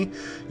occasionally,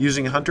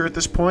 using a Hunter at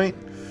this point.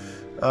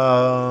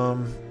 I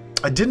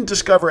didn't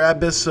discover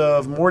Abyss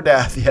of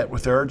Mordath yet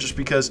with her, just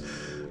because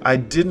I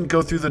didn't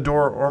go through the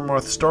Dor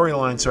Ormroth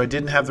storyline, so I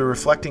didn't have the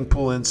Reflecting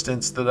Pool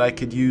instance that I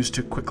could use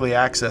to quickly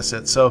access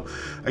it. So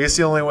I guess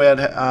the only way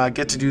I'd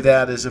get to do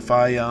that is if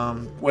I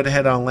went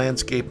ahead on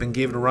Landscape and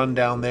gave it a run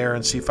down there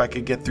and see if I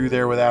could get through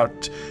there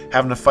without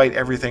having to fight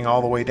everything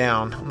all the way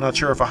down. I'm not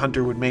sure if a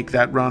Hunter would make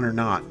that run or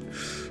not.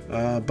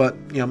 But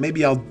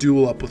maybe I'll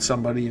duel up with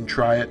somebody and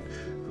try it.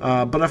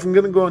 But if I'm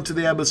going to go into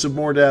the Abyss of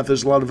Mordath,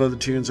 there's a lot of other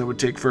tunes I would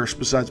take first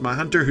besides my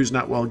Hunter, who's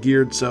not well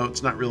geared, so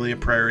it's not really a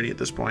priority at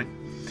this point.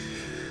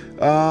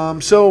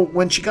 So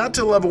when she got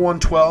to level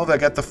 112, I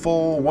got the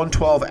full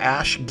 112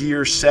 Ash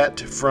gear set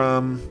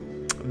from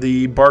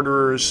the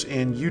barterers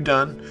in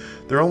Udun.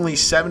 They're only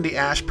 70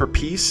 Ash per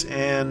piece,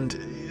 and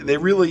they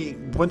really,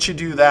 once you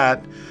do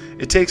that,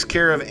 it takes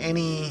care of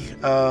any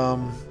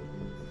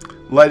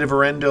Light of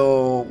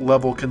Arendelle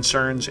level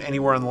concerns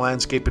anywhere on the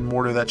landscape in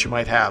Mordor that you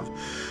might have.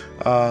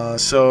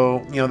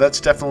 So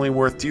that's definitely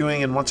worth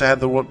doing, and once I had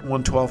the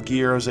 112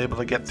 gear, I was able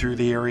to get through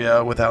the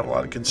area without a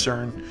lot of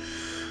concern.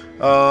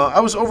 I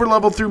was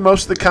over-leveled through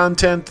most of the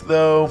content,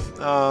 though,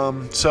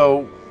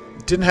 so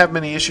didn't have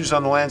many issues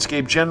on the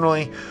landscape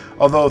generally,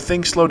 although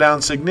things slowed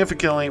down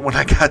significantly when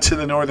I got to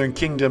the Northern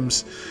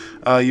Kingdoms.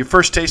 Your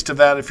first taste of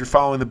that, if you're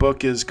following the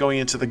book, is going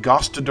into the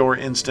Gostador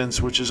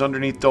instance, which is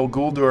underneath Dol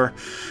Guldur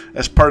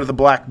as part of the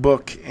Black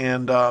Book.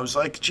 And I was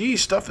like, gee,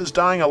 stuff is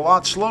dying a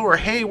lot slower.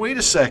 Hey, wait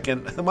a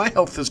second. My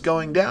health is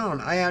going down.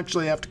 I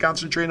actually have to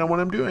concentrate on what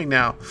I'm doing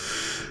now.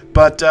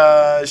 But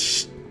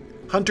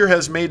Hunter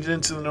has made it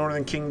into the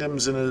Northern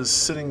Kingdoms and is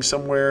sitting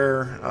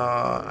somewhere,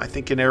 I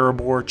think in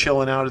Erebor,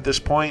 chilling out at this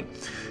point,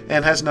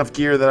 and has enough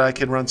gear that I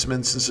can run some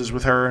instances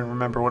with her and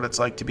remember what it's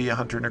like to be a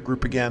hunter in a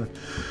group again,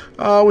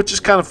 which is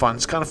kind of fun.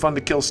 It's kind of fun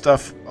to kill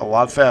stuff a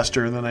lot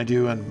faster than I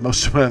do in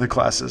most of my other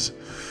classes.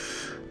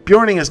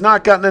 Bjorning has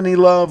not gotten any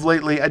love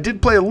lately. I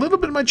did play a little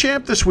bit of my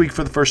champ this week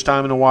for the first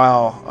time in a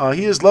while.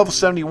 He is level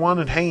 71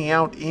 and hanging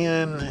out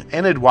in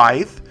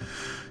Enedwaith.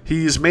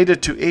 He's made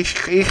it to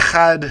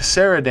Echad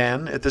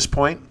Saradan at this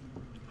point.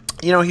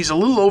 You know, he's a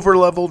little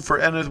over-leveled for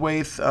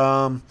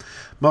Enedwaith.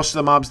 Most of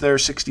the mobs there are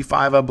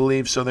 65, I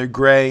believe, so they're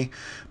gray.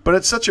 But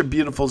it's such a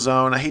beautiful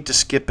zone. I hate to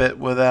skip it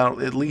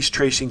without at least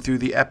tracing through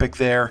the epic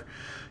there.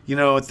 You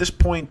know, at this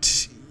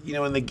point, you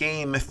know, in the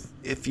game,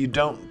 if you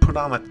don't put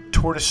on a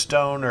tortoise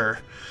stone or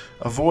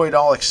avoid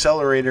all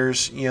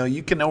accelerators, you know,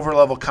 you can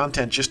overlevel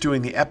content just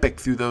doing the epic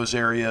through those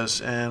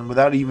areas and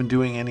without even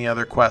doing any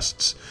other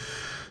quests.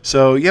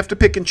 So you have to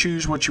pick and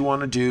choose what you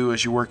want to do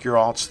as you work your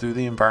alts through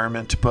the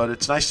environment. But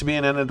it's nice to be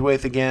in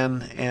Enedwaith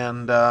again,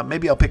 and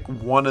maybe I'll pick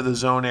one of the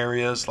zone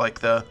areas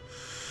like the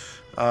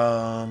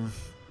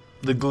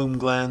Gloom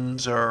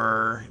Glens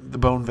or the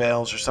Bone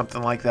Vales or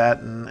something like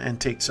that,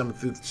 and take some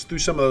through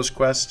some of those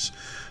quests.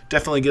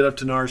 Definitely get up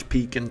to Nars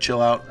Peak and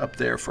chill out up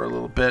there for a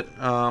little bit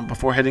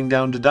before heading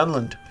down to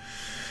Dunland.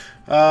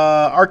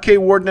 RK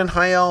Warden and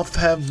High Elf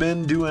have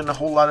been doing a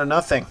whole lot of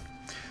nothing.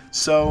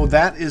 So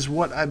that is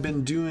what I've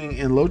been doing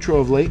in Lotro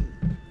of late.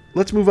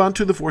 Let's move on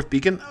to the fourth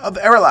beacon of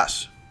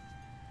Erelas.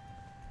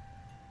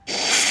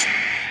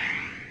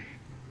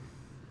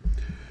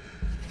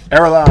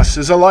 Erelas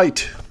is a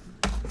light,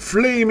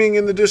 flaming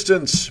in the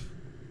distance.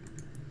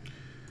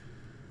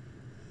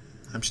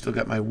 I've still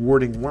got my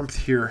warding warmth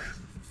here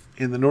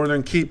in the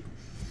Northern Keep.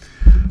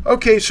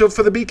 Okay, so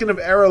for the beacon of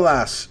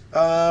Erelas,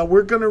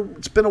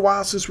 it's been a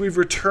while since we've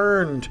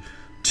returned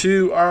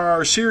to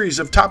our series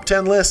of top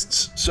 10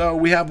 lists. So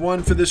we have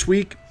one for this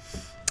week,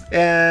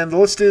 and the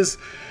list is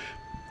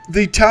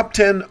the top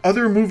 10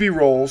 other movie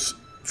roles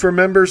for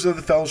members of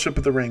the Fellowship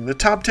of the Ring. The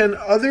top 10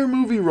 other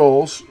movie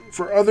roles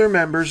for other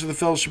members of the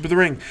Fellowship of the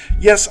Ring.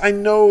 Yes, I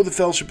know the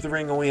Fellowship of the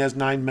Ring only has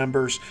 9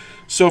 members,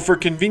 so for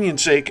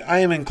convenience sake, I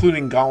am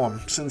including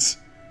Gollum, since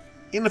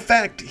in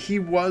effect he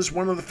was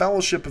one of the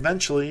Fellowship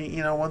eventually.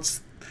 You know,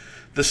 once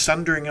the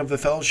sundering of the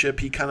Fellowship,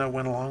 he kind of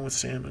went along with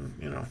Sam, and,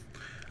 you know,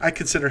 I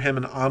consider him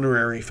an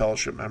honorary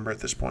Fellowship member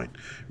at this point.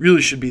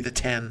 Really should be the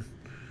 10.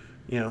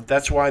 You know,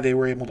 that's why they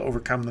were able to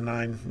overcome the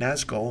 9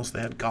 Nazguls. They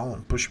had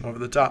Gollum push him over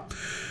the top.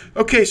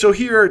 Okay, so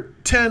here are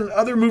 10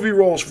 other movie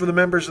roles for the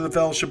members of the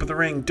Fellowship of the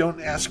Ring. Don't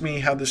ask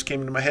me how this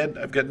came into my head.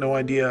 I've got no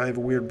idea. I have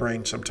a weird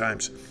brain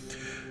sometimes.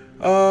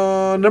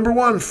 Number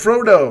 1,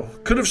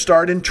 Frodo. Could have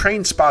starred in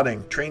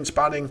Trainspotting.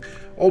 Trainspotting,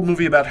 old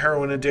movie about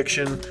heroin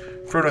addiction.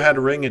 Frodo had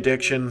a ring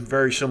addiction.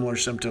 Very similar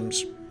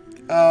symptoms.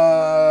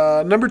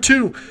 Number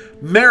 2,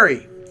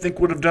 Mary. Think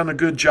would have done a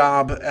good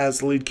job as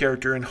the lead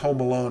character in Home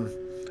Alone.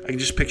 I can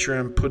just picture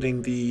him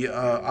putting the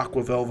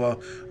aqua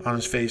velva on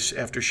his face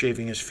after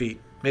shaving his feet.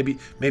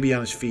 Maybe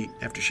on his feet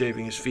after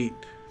shaving his feet.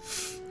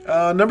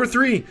 Number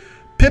 3,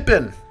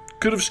 Pippin.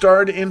 Could have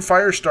starred in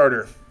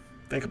Firestarter.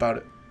 Think about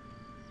it.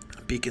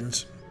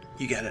 Beacons.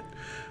 You get it.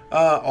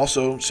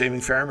 Also, Saving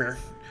Faramir.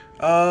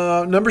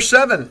 Number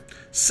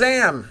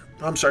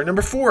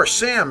 4,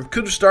 Sam.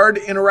 Could have starred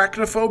in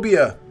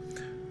Arachnophobia.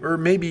 Or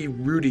maybe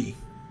Rudy.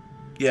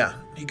 Yeah,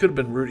 he could have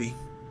been Rudy.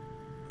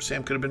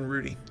 Sam could have been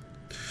Rudy.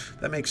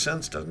 That makes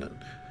sense, doesn't it?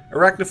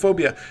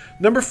 Arachnophobia.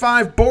 Number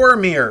 5,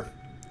 Boromir.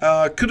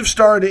 Could have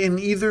starred in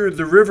either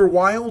The River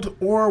Wild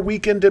or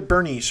Weekend at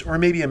Bernie's, or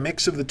maybe a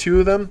mix of the two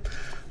of them.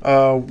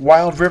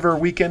 Wild River,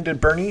 Weekend at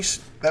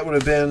Bernie's. That would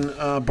have been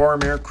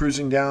Boromir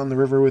cruising down the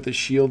river with his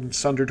shield and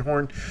sundered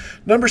horn.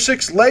 Number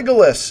 6,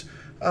 Legolas.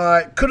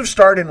 Could have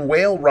starred in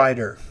Whale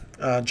Rider,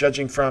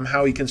 judging from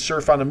how he can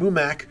surf on a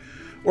Mumak,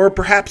 or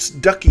perhaps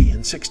Ducky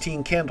in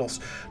 16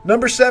 Candles.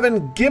 Number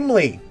 7,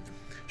 Gimli.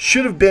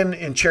 Should have been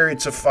in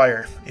Chariots of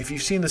Fire. If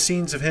you've seen the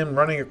scenes of him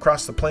running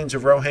across the plains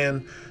of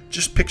Rohan,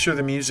 just picture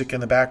the music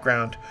in the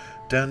background.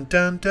 Dun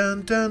dun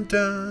dun dun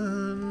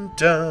dun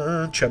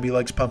dun. Chubby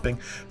legs pumping.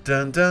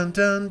 Dun dun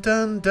dun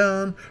dun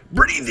dun.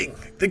 Breathing.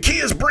 The key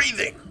is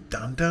breathing.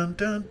 Dun dun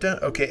dun dun.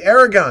 Okay,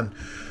 Aragorn.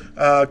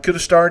 Could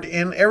have starred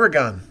in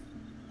Aragorn.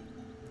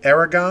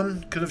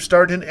 Aragorn could have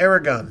starred in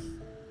Aragorn.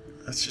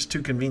 That's just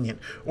too convenient.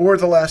 Or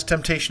The Last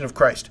Temptation of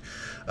Christ.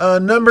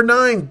 Number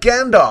 9,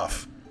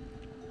 Gandalf.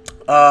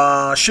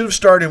 Should have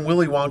starred in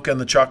Willy Wonka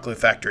and the Chocolate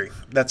Factory.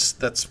 That's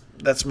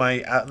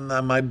my out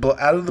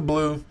of the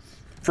blue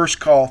first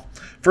call.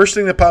 First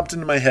thing that popped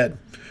into my head.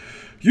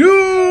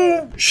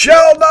 You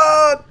shall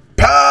not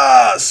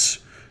pass.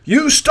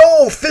 You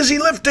stole fizzy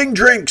lifting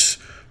drinks.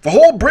 The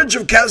whole bridge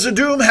of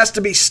Khazad-dûm has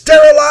to be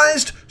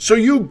sterilized, so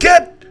you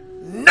get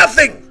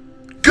nothing.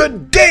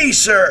 Good day,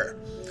 sir!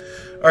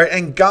 All right,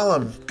 and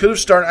Gollum could have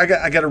starred.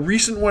 I got a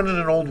recent one and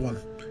an old one.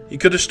 He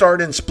could have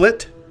starred in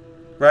Split,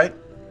 right?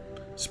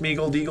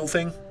 Smeagol Deagle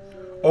thing.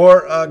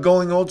 Or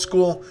going old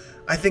school,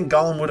 I think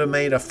Gollum would have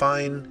made a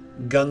fine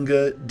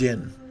Gunga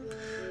Din.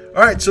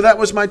 All right, so that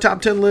was my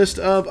top 10 list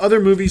of other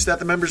movies that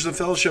the members of the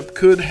Fellowship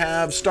could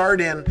have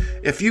starred in.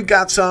 If you've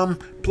got some,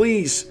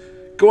 please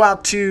go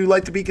out to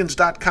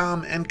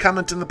lightthebeacons.com and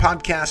comment in the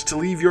podcast to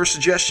leave your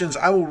suggestions.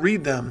 I will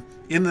read them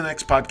in the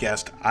next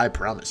podcast, I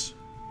promise.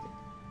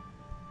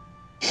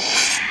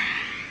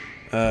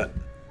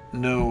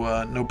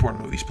 No porn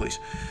movies, please.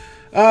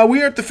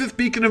 We are at the fifth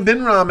beacon of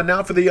Binram, and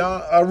now for the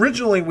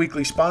originally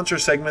weekly sponsor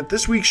segment.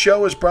 This week's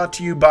show is brought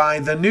to you by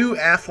the new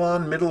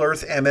Athlon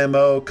Middle-earth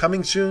MMO,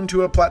 coming soon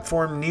to a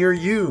platform near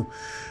you.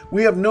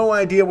 We have no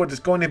idea what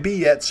it's going to be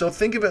yet, so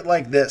think of it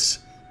like this.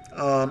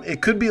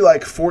 It could be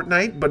like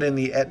Fortnite, but in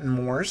the Etten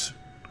Moors.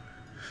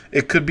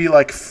 It could be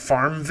like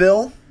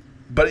Farmville,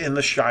 but in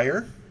the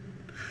Shire.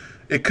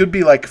 It could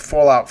be like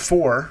Fallout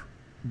 4,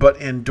 but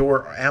in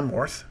Dor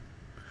Amorth.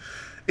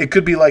 It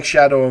could be like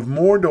Shadow of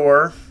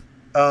Mordor,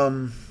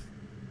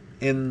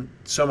 in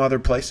some other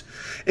place.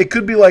 It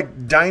could be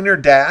like Diner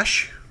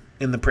Dash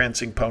in the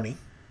Prancing Pony.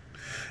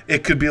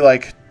 It could be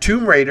like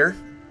Tomb Raider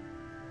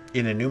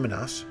in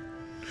Innuminos.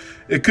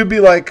 It could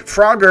be like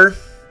Frogger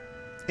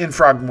in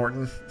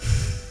Frogmorton.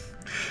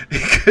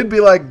 It could be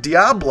like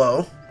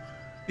Diablo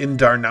in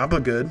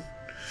Darnabagud.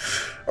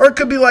 Or it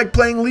could be like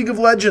playing League of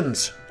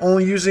Legends,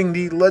 only using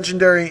the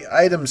legendary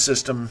item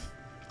system.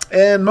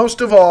 And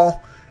most of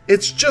all,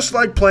 it's just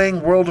like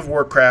playing World of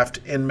Warcraft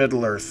in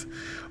Middle-earth.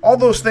 All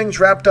those things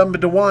wrapped up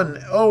into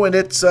one. Oh, and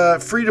it's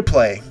free to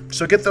play.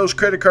 So get those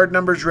credit card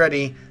numbers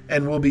ready,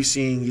 and we'll be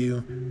seeing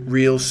you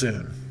real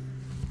soon.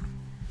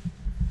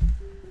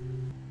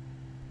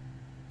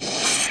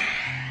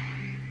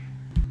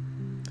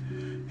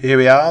 Here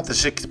we are at the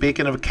sixth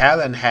beacon of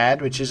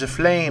Calenhad, which is a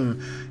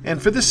flame.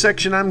 And for this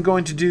section, I'm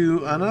going to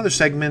do another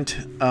segment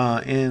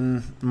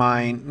in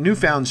my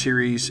newfound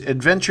series,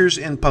 Adventures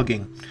in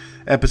Pugging,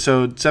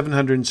 episode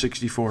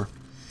 764.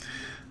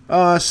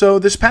 So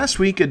this past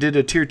week, I did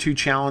a Tier 2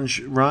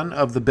 challenge run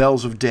of the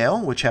Bells of Dale,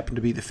 which happened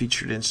to be the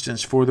featured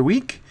instance for the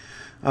week.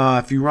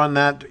 If you run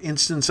that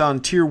instance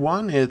on Tier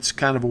 1, it's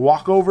kind of a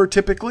walkover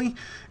typically.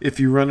 If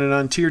you run it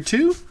on Tier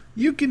 2,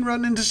 you can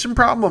run into some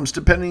problems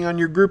depending on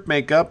your group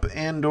makeup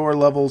and or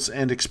levels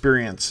and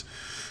experience.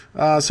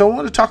 So I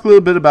want to talk a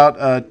little bit about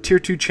a Tier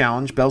 2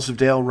 challenge, Bells of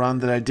Dale run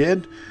that I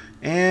did.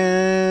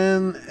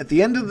 And at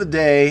the end of the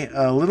day,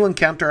 a little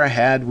encounter I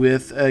had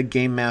with a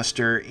game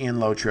master in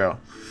Lotro.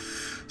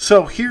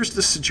 So here's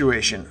the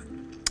situation.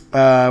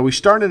 We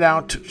started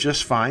out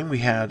just fine. We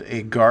had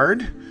a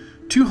guard,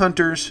 2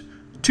 hunters,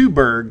 2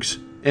 bergs,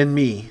 and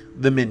me,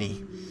 the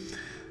mini.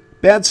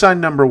 Bad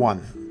sign number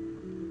 1.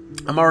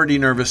 I'm already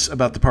nervous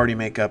about the party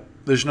makeup.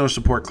 There's no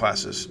support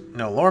classes.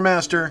 No lore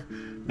master,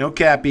 no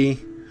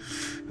cappy.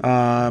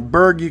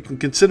 Berg you can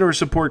consider a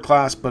support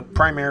class, but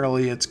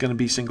primarily it's going to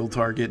be single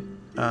target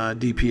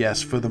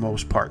DPS for the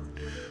most part.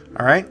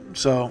 Alright,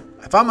 so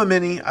if I'm a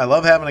mini, I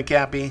love having a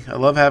cappy. I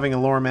love having a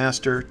lore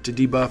master to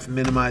debuff and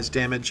minimize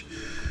damage.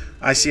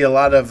 I see a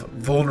lot of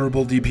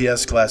vulnerable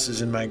DPS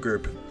classes in my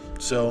group.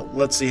 So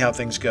let's see how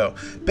things go.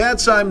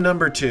 Bad sign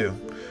number 2.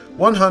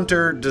 One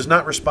hunter does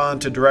not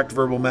respond to direct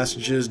verbal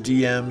messages,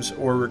 DMs,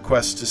 or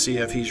requests to see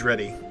if he's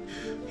ready.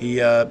 He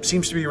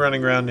seems to be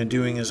running around and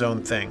doing his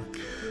own thing.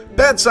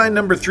 Bad sign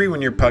number 3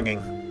 when you're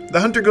pugging. The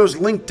hunter goes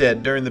link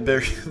dead during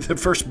the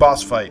first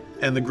boss fight,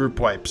 and the group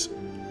wipes.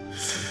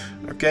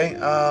 Okay,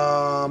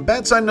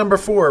 bad sign number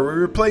 4. We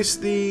replace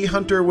the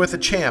hunter with a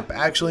champ.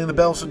 Actually, in the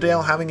Bells of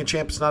Dale, having a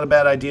champ is not a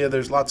bad idea.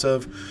 There's lots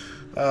of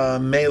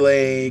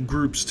melee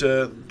groups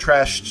to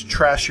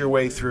trash your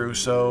way through,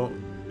 so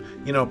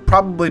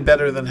probably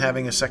better than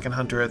having a second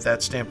hunter at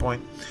that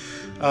standpoint.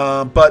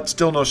 But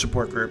still no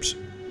support groups.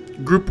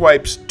 Group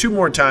wipes 2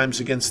 more times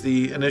against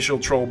the initial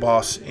troll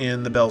boss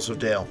in the Bells of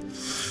Dale.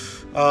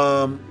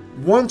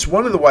 Once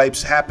one of the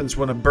wipes happens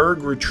when a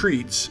berg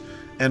retreats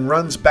and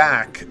runs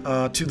back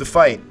to the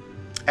fight,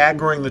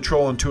 aggroing the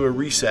troll into a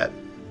reset.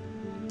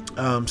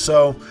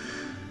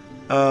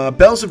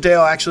 Bells of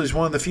Dale actually is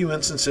one of the few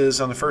instances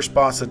on the first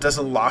boss that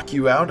doesn't lock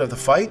you out of the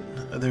fight.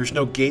 There's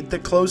no gate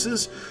that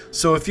closes.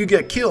 So if you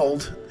get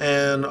killed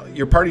and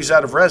your party's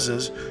out of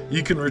reses,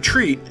 you can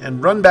retreat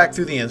and run back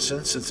through the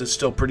instance, since it's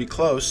still pretty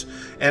close,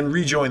 and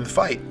rejoin the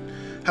fight.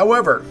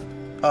 However,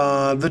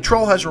 the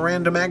troll has a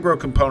random aggro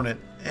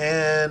component,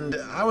 and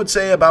I would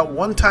say about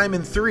 1 time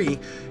in 3,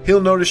 he'll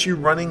notice you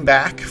running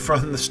back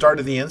from the start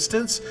of the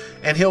instance,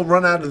 and he'll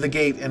run out of the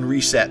gate and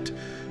reset.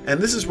 And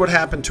this is what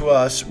happened to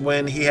us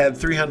when he had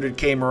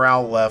 300k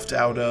morale left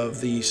out of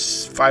the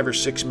 5 or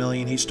 6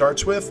 million he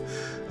starts with,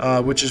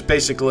 which is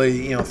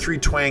basically 3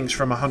 twangs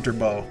from a hunter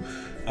bow.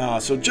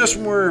 So just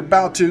when we're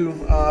about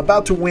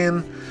to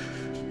win,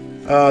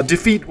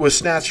 defeat was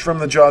snatched from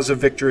the jaws of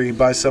victory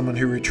by someone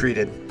who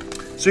retreated.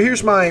 So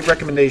here's my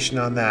recommendation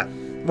on that.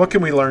 What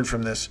can we learn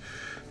from this?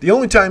 The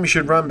only time you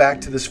should run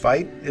back to this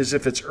fight is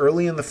if it's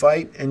early in the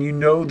fight and you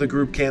know the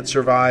group can't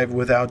survive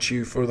without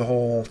you for the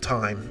whole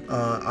time,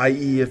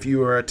 i.e. if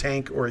you are a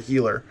tank or a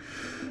healer.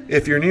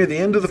 If you're near the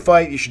end of the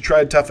fight, you should try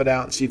to tough it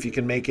out and see if you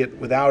can make it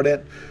without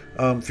it.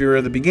 If you're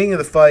at the beginning of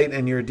the fight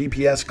and you're a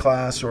DPS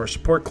class or a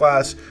support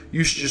class,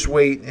 you should just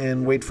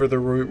wait for the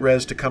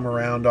res to come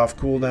around off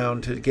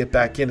cooldown to get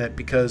back in it,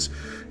 because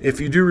if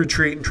you do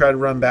retreat and try to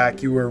run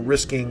back, you are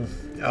risking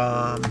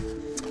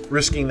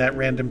that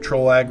random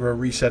troll aggro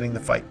resetting the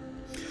fight.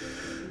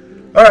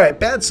 All right,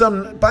 bad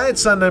sun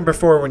number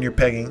 4 when you're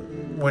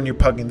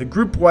pugging. The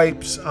group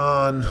wipes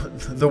on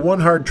the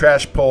one hard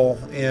trash pull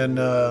in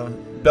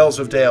Bells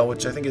of Dale,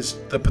 which I think is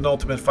the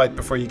penultimate fight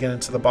before you get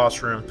into the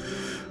boss room.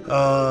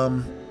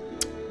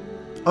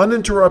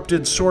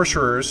 Uninterrupted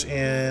sorcerers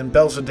in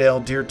Bells of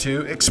Dale Tier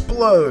 2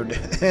 explode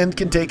and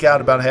can take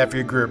out about half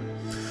your group.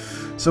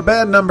 So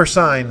bad number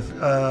sign.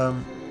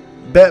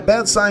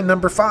 Bad sign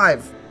number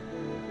 5.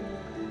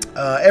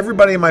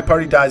 Everybody in my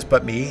party dies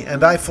but me,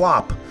 and I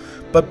flop.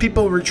 But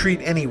people retreat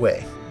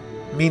anyway.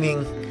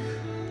 Meaning,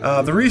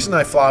 the reason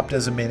I flopped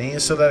as a mini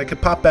is so that I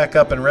could pop back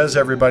up and res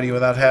everybody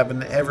without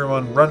having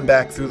everyone run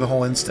back through the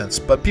whole instance.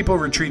 But people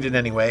retreated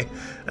anyway,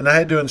 and I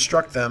had to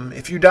instruct them,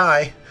 if you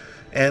die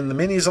and the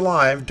mini's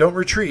alive, don't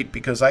retreat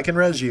because I can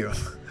res you.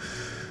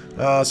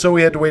 So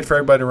we had to wait for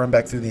everybody to run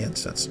back through the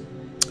instance.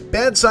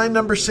 Bad sign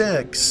number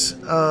 6.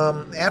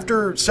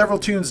 After several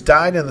tunes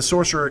died in the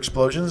sorcerer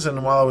explosions,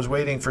 and while I was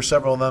waiting for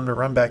several of them to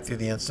run back through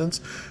the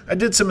instance, I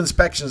did some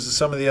inspections of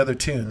some of the other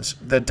tunes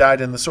that died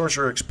in the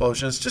sorcerer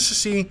explosions just to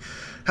see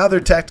how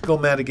their tactical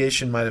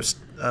mitigation might have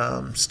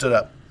stood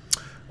up.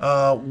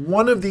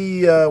 One of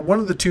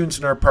the tunes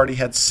in our party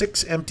had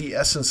 6 empty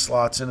essence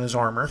slots in his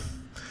armor,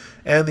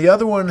 and the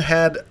other one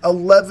had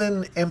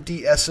 11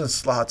 empty essence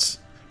slots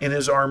in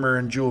his armor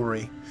and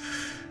jewelry.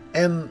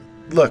 And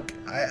look,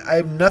 I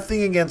have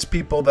nothing against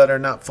people that are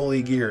not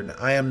fully geared.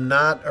 I am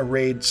not a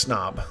raid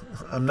snob.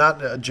 I'm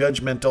not a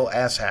judgmental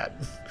asshat.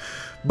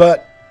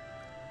 But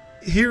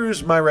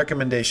here's my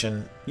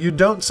recommendation. You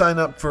don't sign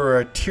up for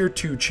a Tier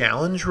 2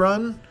 challenge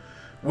run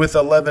with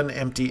 11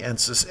 empty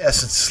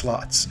essence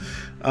slots.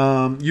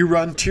 You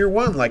run Tier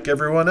 1 like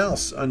everyone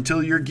else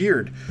until you're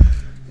geared.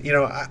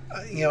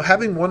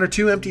 Having 1 or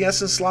 2 empty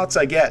essence slots,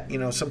 I get.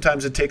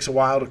 Sometimes it takes a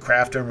while to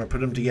craft them or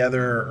put them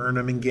together or earn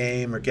them in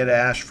game or get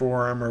ash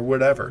for them or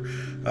whatever.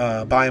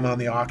 Buy them on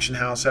the auction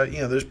house.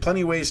 There's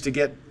plenty of ways to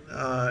get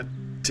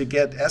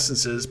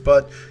essences,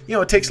 but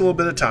it takes a little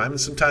bit of time. And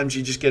sometimes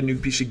you just get a new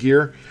piece of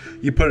gear,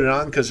 you put it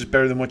on because it's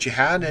better than what you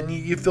had, and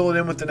you fill it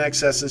in with the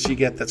next essence you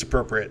get that's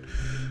appropriate.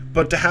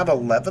 But to have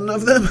 11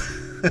 of them,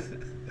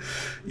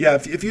 yeah,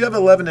 if you have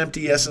 11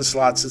 empty essence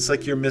slots, it's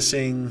like you're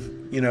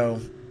missing,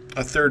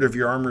 a third of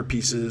your armor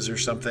pieces or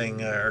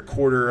something, or a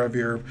quarter of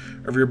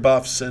your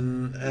buffs,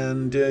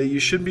 and you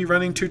shouldn't be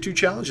running Tier 2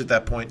 challenge at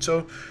that point.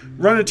 So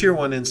run a Tier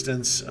 1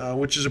 instance,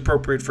 which is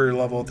appropriate for your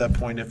level at that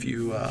point if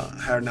you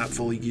are not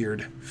fully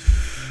geared.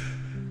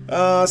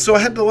 So I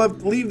had to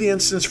leave the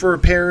instance for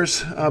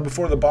repairs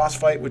before the boss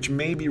fight, which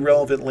may be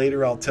relevant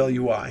later. I'll tell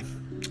you why.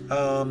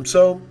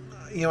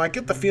 I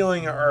get the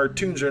feeling our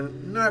tunes are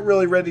not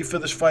really ready for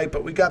this fight,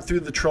 but we got through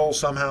the troll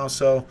somehow,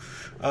 so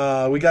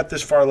we got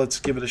this far.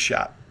 Let's give it a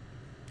shot.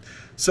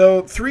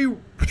 So three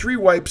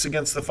wipes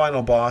against the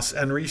final boss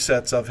and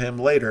resets of him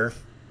later.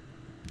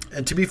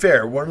 And to be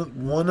fair, one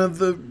of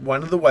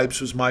the wipes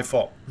was my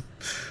fault.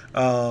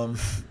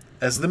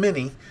 As the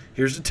mini,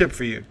 here's a tip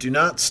for you: do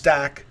not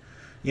stack.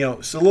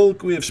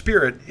 Soliloquy of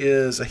Spirit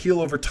is a heal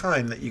over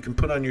time that you can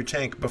put on your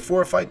tank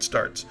before a fight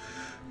starts,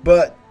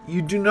 but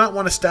you do not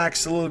want to stack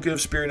Soliloquy of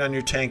Spirit on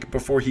your tank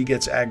before he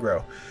gets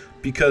aggro,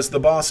 because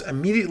the boss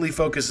immediately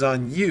focuses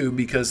on you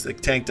because the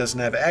tank doesn't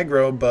have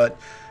aggro, but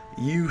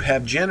you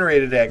have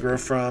generated aggro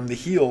from the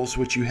heals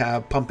which you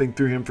have pumping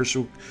through him for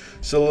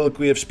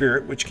Soliloquy of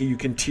Spirit, which you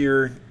can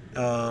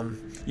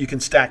you can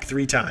stack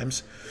 3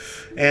 times,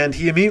 and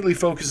he immediately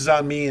focuses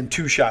on me and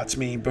 2-shots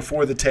me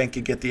before the tank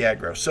could get the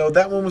aggro. So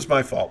that one was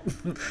my fault.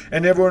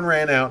 And everyone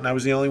ran out, and I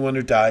was the only one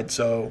who died,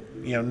 so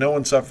no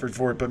one suffered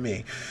for it but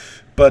me.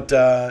 But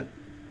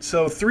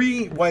so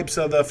 3 wipes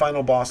of the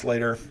final boss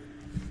later.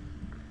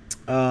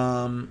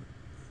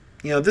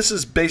 This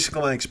is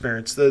basically my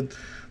experience.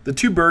 The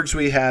 2 Bergs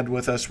we had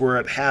with us were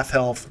at half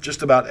health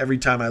just about every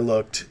time I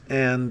looked,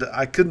 and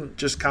I couldn't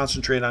just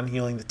concentrate on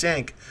healing the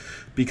tank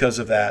because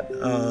of that.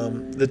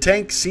 The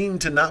tank seemed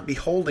to not be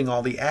holding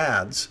all the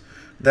adds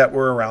that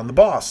were around the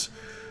boss.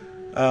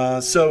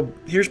 So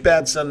here's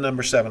bad son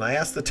number 7. I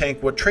asked the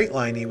tank what trait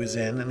line he was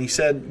in, and he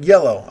said,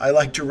 yellow. I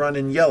like to run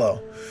in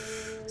yellow.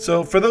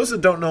 So for those that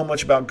don't know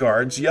much about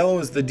guards, yellow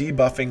is the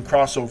debuffing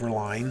crossover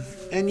line,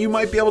 and you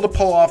might be able to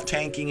pull off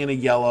tanking in a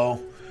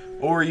yellow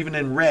or even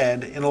in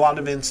red in a lot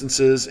of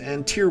instances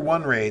and Tier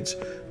 1 raids,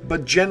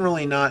 but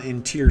generally not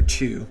in Tier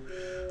 2.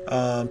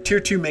 Tier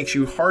 2 makes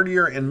you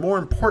hardier, and more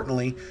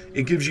importantly,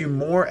 it gives you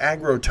more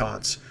aggro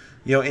taunts.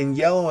 In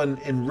yellow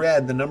and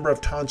red, the number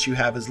of taunts you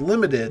have is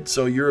limited,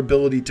 so your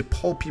ability to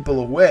pull people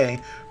away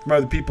from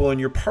other people in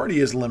your party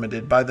is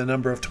limited by the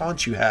number of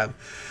taunts you have.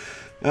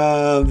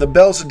 The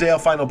Bells of Dale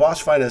final boss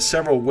fight has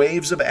several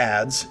waves of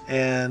ads,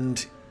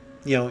 and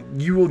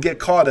you will get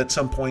caught at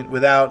some point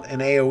without an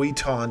AoE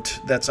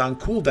taunt that's on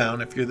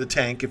cooldown if you're the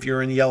tank, if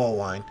you're in yellow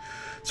line.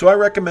 So I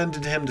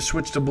recommended him to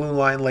switch to blue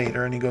line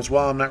later, and he goes,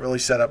 well, I'm not really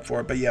set up for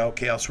it, but yeah,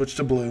 okay, I'll switch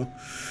to blue.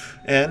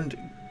 And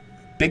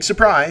big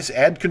surprise,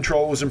 ad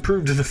control was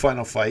improved in the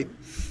final fight,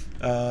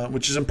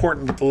 which is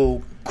important with the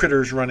little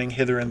critters running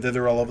hither and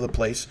thither all over the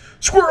place.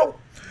 Squirrel!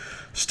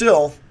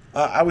 Still,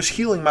 I was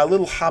healing my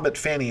little hobbit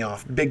Fanny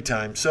off big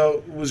time,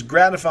 so it was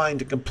gratifying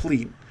to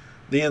complete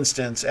the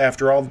instance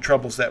after all the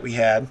troubles that we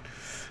had.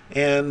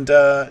 And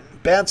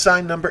bad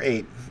sign number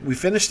 8. We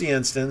finished the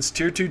instance,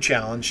 Tier 2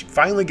 challenge,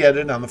 finally get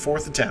it on the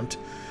 4th attempt,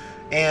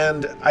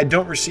 and I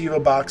don't receive a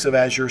box of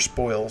Azure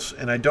spoils,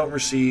 and I don't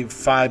receive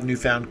 5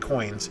 newfound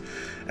coins.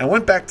 I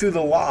went back through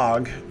the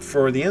log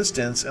for the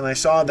instance, and I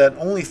saw that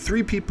only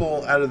 3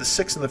 people out of the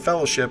 6 in the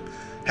fellowship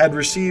had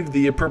received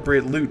the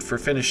appropriate loot for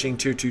finishing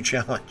Tier 2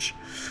 challenge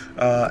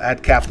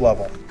at cap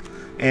level.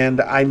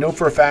 And I know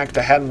for a fact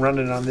I hadn't run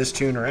it on this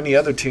tune or any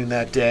other tune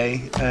that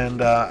day,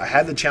 and I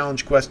had the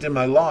challenge quest in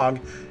my log.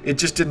 It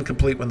just didn't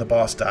complete when the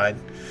boss died.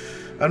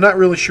 I'm not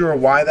really sure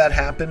why that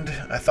happened.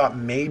 I thought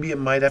maybe it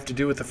might have to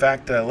do with the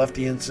fact that I left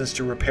the instance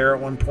to repair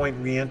at one point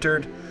and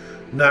re-entered.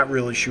 Not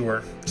really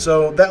sure.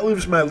 So that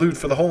leaves my loot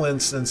for the whole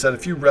instance at a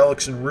few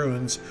relics and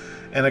runes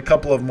and a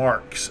couple of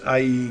marks,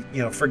 i.e.,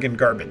 friggin'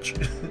 garbage.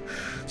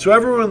 So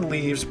everyone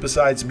leaves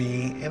besides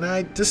me, and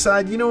I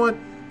decide, you know what?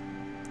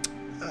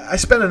 I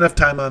spent enough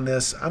time on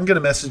this. I'm going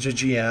to message a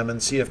GM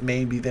and see if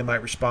maybe they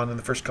might respond in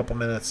the first couple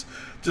minutes,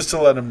 just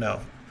to let them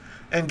know.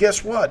 And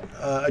guess what?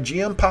 A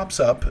GM pops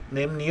up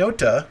named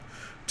Nyota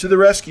to the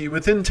rescue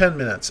within 10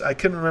 minutes. I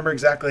couldn't remember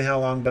exactly how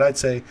long, but I'd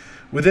say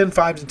within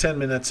 5 to 10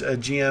 minutes, a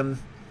GM,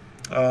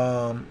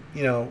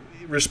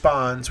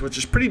 responds, which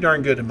is pretty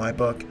darn good in my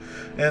book.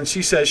 And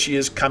she says she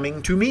is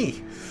coming to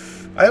me.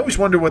 I always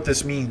wonder what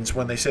this means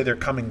when they say they're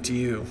coming to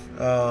you.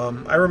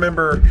 I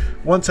remember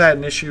once I had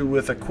an issue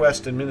with a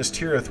quest in Minas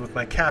Tirith with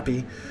my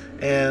Cappy,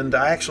 and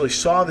I actually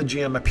saw the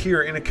GM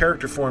appear in a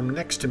character form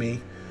next to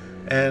me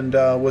and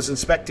was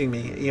inspecting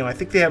me. I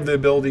think they have the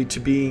ability to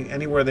be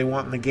anywhere they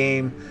want in the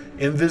game,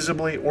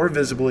 invisibly or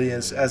visibly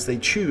as they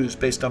choose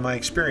based on my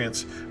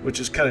experience, which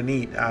is kind of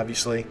neat,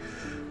 obviously.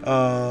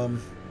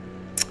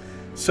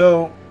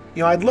 So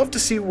I'd love to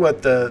see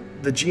what the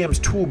GM's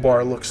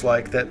toolbar looks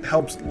like that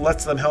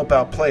lets them help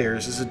out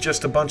players. Is it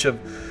just a bunch of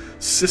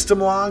system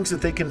logs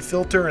that they can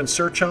filter and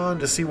search on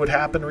to see what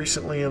happened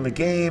recently in the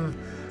game?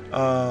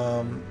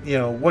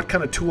 What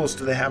kind of tools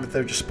do they have at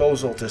their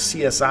disposal to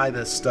CSI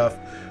this stuff?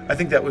 I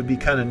think that would be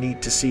kind of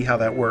neat to see how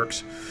that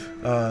works,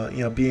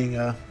 being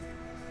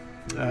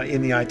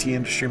in the IT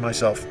industry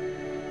myself.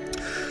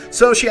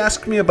 So she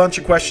asked me a bunch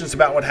of questions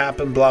about what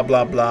happened, blah,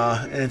 blah,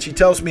 blah. And she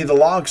tells me the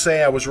logs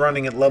say I was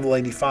running at level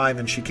 85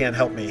 and she can't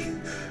help me.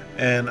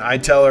 And I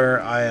tell her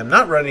I am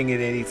not running at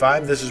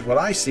 85. This is what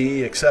I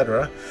see,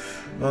 etc.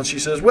 Well, she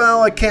says,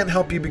 well, I can't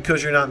help you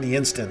because you're not in the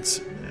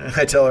instance.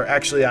 I tell her,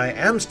 actually, I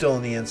am still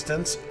in the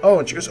instance. Oh,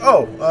 and she goes,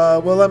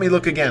 well, let me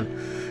look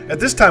again. At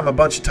this time, a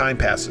bunch of time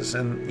passes,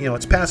 and,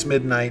 it's past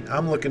midnight.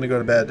 I'm looking to go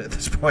to bed at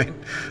this point.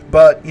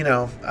 But,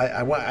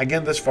 I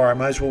get this far. I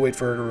might as well wait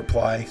for her to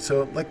reply.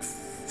 So,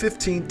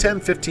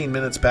 10-15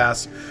 minutes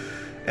pass,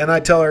 and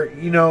I tell her,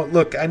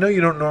 look, I know you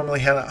don't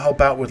normally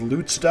help out with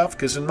loot stuff,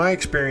 because in my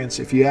experience,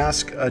 if you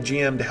ask a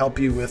GM to help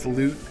you with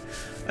loot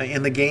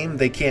in the game,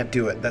 they can't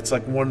do it. That's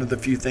one of the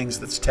few things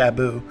that's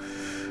taboo.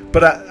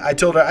 But I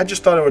told her I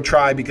just thought I would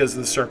try because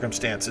of the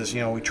circumstances.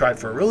 We tried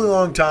for a really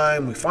long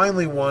time. We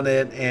finally won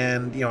it,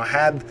 and I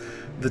had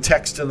the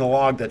text in the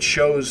log that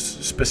shows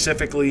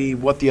specifically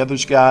what the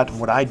others got and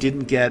what I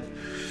didn't get.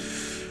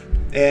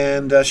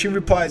 And she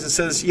replies and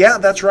says, yeah,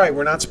 that's right.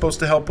 We're not supposed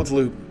to help with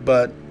loot,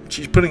 but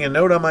she's putting a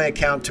note on my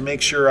account to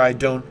make sure I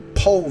don't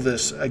pull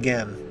this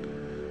again.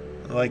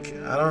 I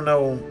don't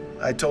know.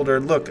 I told her,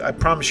 look, I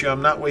promise you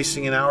I'm not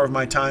wasting an hour of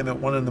my time at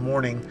 1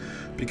 a.m.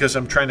 because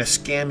I'm trying to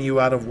scam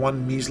you out of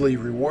one measly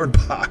reward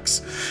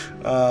box.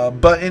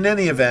 But in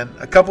any event,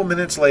 a couple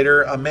minutes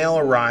later, a mail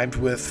arrived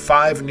with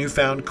 5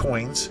 newfound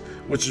coins,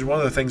 which is one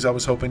of the things I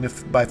was hoping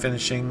by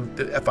finishing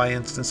the FI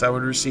instance I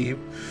would receive.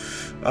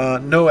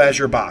 No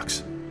Azure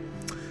box.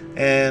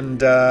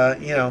 And,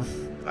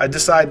 I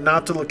decided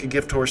not to look a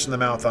gift horse in the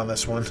mouth on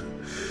this one.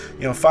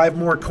 5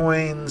 more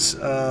coins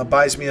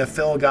buys me a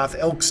Felgoth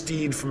elk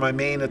steed for my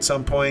main at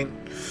some point.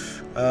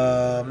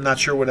 I'm not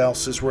sure what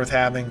else is worth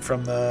having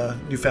from the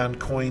newfound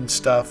coin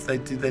stuff. They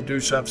do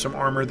have some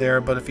armor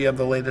there, but if you have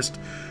the latest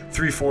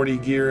 340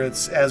 gear,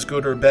 it's as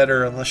good or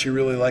better unless you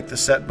really like the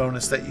set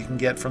bonus that you can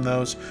get from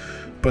those.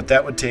 But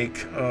that would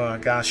take,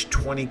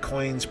 20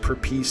 coins per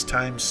piece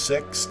times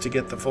 6 to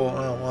get the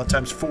full,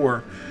 times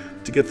 4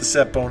 to get the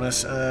set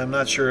bonus. I'm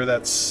not sure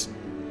that's...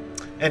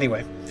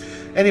 Anyway,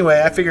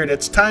 I figured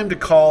it's time to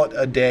call it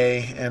a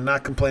day and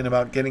not complain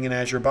about getting an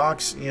Azure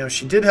box.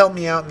 She did help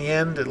me out in the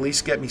end, at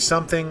least get me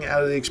something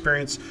out of the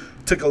experience.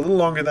 It took a little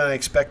longer than I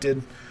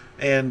expected.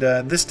 And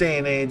this day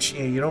and age,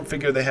 you don't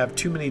figure they have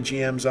too many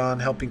GMs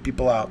on helping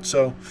people out.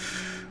 So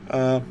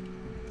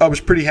I was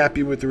pretty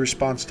happy with the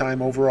response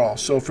time overall.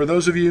 So for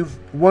those of you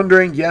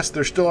wondering, yes,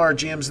 there still are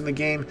GMs in the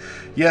game.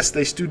 Yes,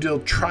 they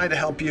still try to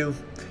help you.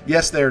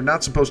 Yes, they're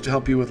not supposed to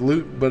help you with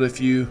loot, but if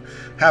you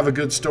have a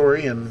good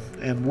story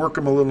and work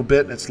them a little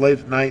bit and it's late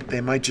at night,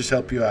 they might just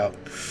help you out.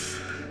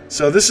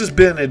 So this has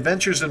been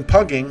Adventures in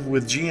Pugging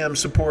with GM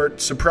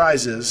Support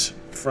Surprises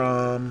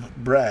from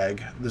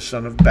Bragg, the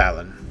son of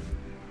Balin.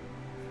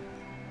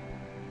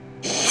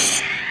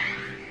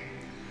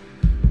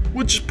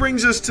 Which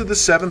brings us to the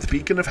 7th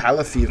beacon of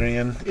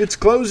Halathirion. It's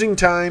closing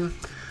time.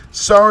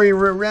 Sorry,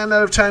 we ran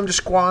out of time to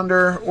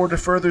squander or to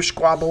further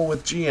squabble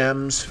with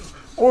GMs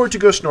or to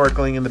go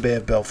snorkeling in the Bay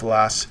of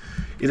Belfalas.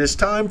 It is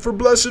time for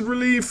Blessed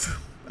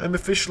Relief. I'm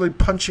officially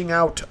punching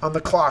out on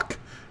the clock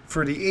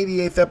for the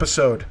 88th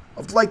episode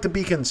of Light the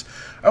Beacons.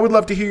 I would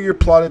love to hear your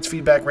plaudits,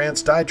 feedback,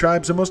 rants,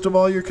 diatribes, and most of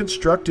all, your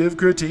constructive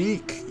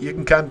critique. You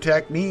can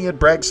contact me at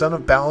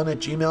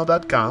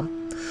bragsonofbalin@gmail.com.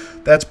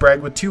 That's Bragg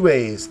with 2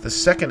 A's. The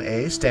second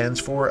A stands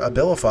for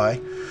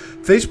Abilify.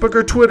 Facebook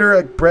or Twitter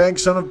at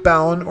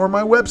bragsonofbalin, or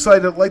my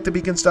website at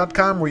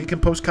lightthebeacons.com, where you can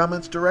post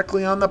comments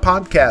directly on the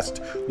podcast.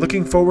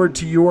 Looking forward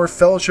to your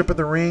Fellowship of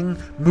the Ring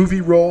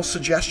movie role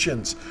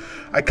suggestions.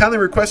 I kindly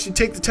request you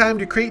take the time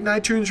to create an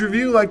iTunes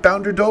review like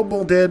Bounder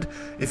Doble did.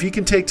 If you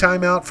can take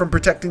time out from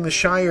protecting the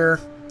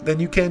Shire, then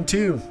you can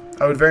too.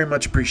 I would very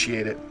much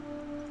appreciate it.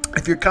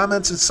 If your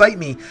comments incite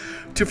me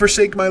to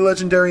forsake my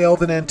legendary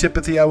elven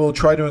antipathy, I will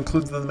try to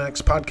include them in the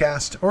next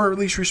podcast, or at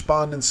least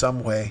respond in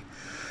some way.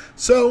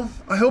 So,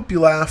 I hope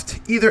you laughed,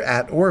 either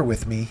at or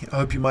with me. I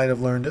hope you might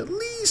have learned at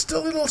least a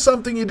little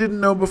something you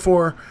didn't know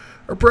before,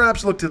 or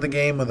perhaps looked at the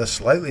game with a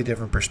slightly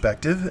different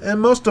perspective.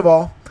 And most of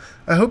all,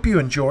 I hope you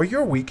enjoy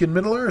your week in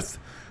Middle-earth.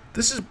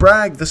 This is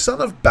Bragg, the son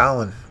of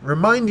Balin,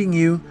 reminding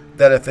you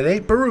that if it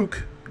ain't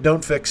Baruch,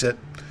 don't fix it.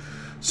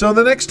 So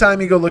the next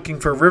time you go looking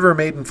for River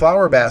Maiden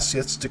flower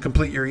baskets to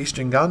complete your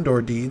Eastern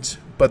Gondor deeds,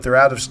 but they're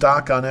out of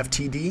stock on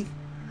FTD,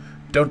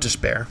 don't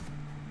despair.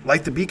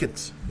 Light the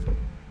beacons.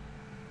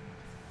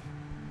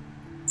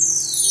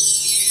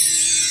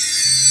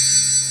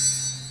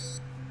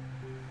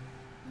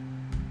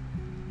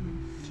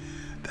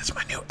 That's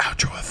my new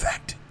outro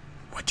effect.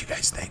 What do you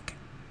guys think?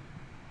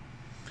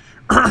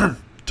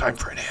 Time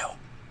for an ale.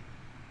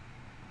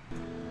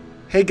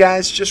 Hey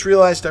guys, just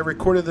realized I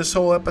recorded this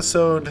whole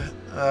episode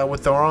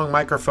with the wrong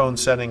microphone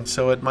setting,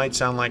 so it might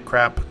sound like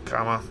crap,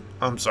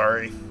 I'm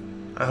sorry.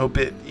 I hope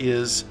it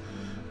is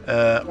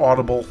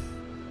audible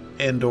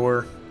and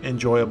or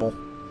enjoyable.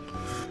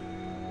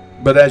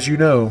 But as you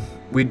know,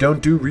 we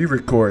don't do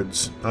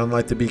re-records on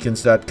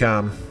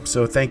lightthebeacons.com,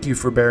 so thank you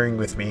for bearing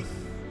with me.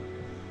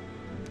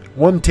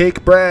 One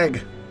take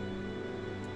Bragg.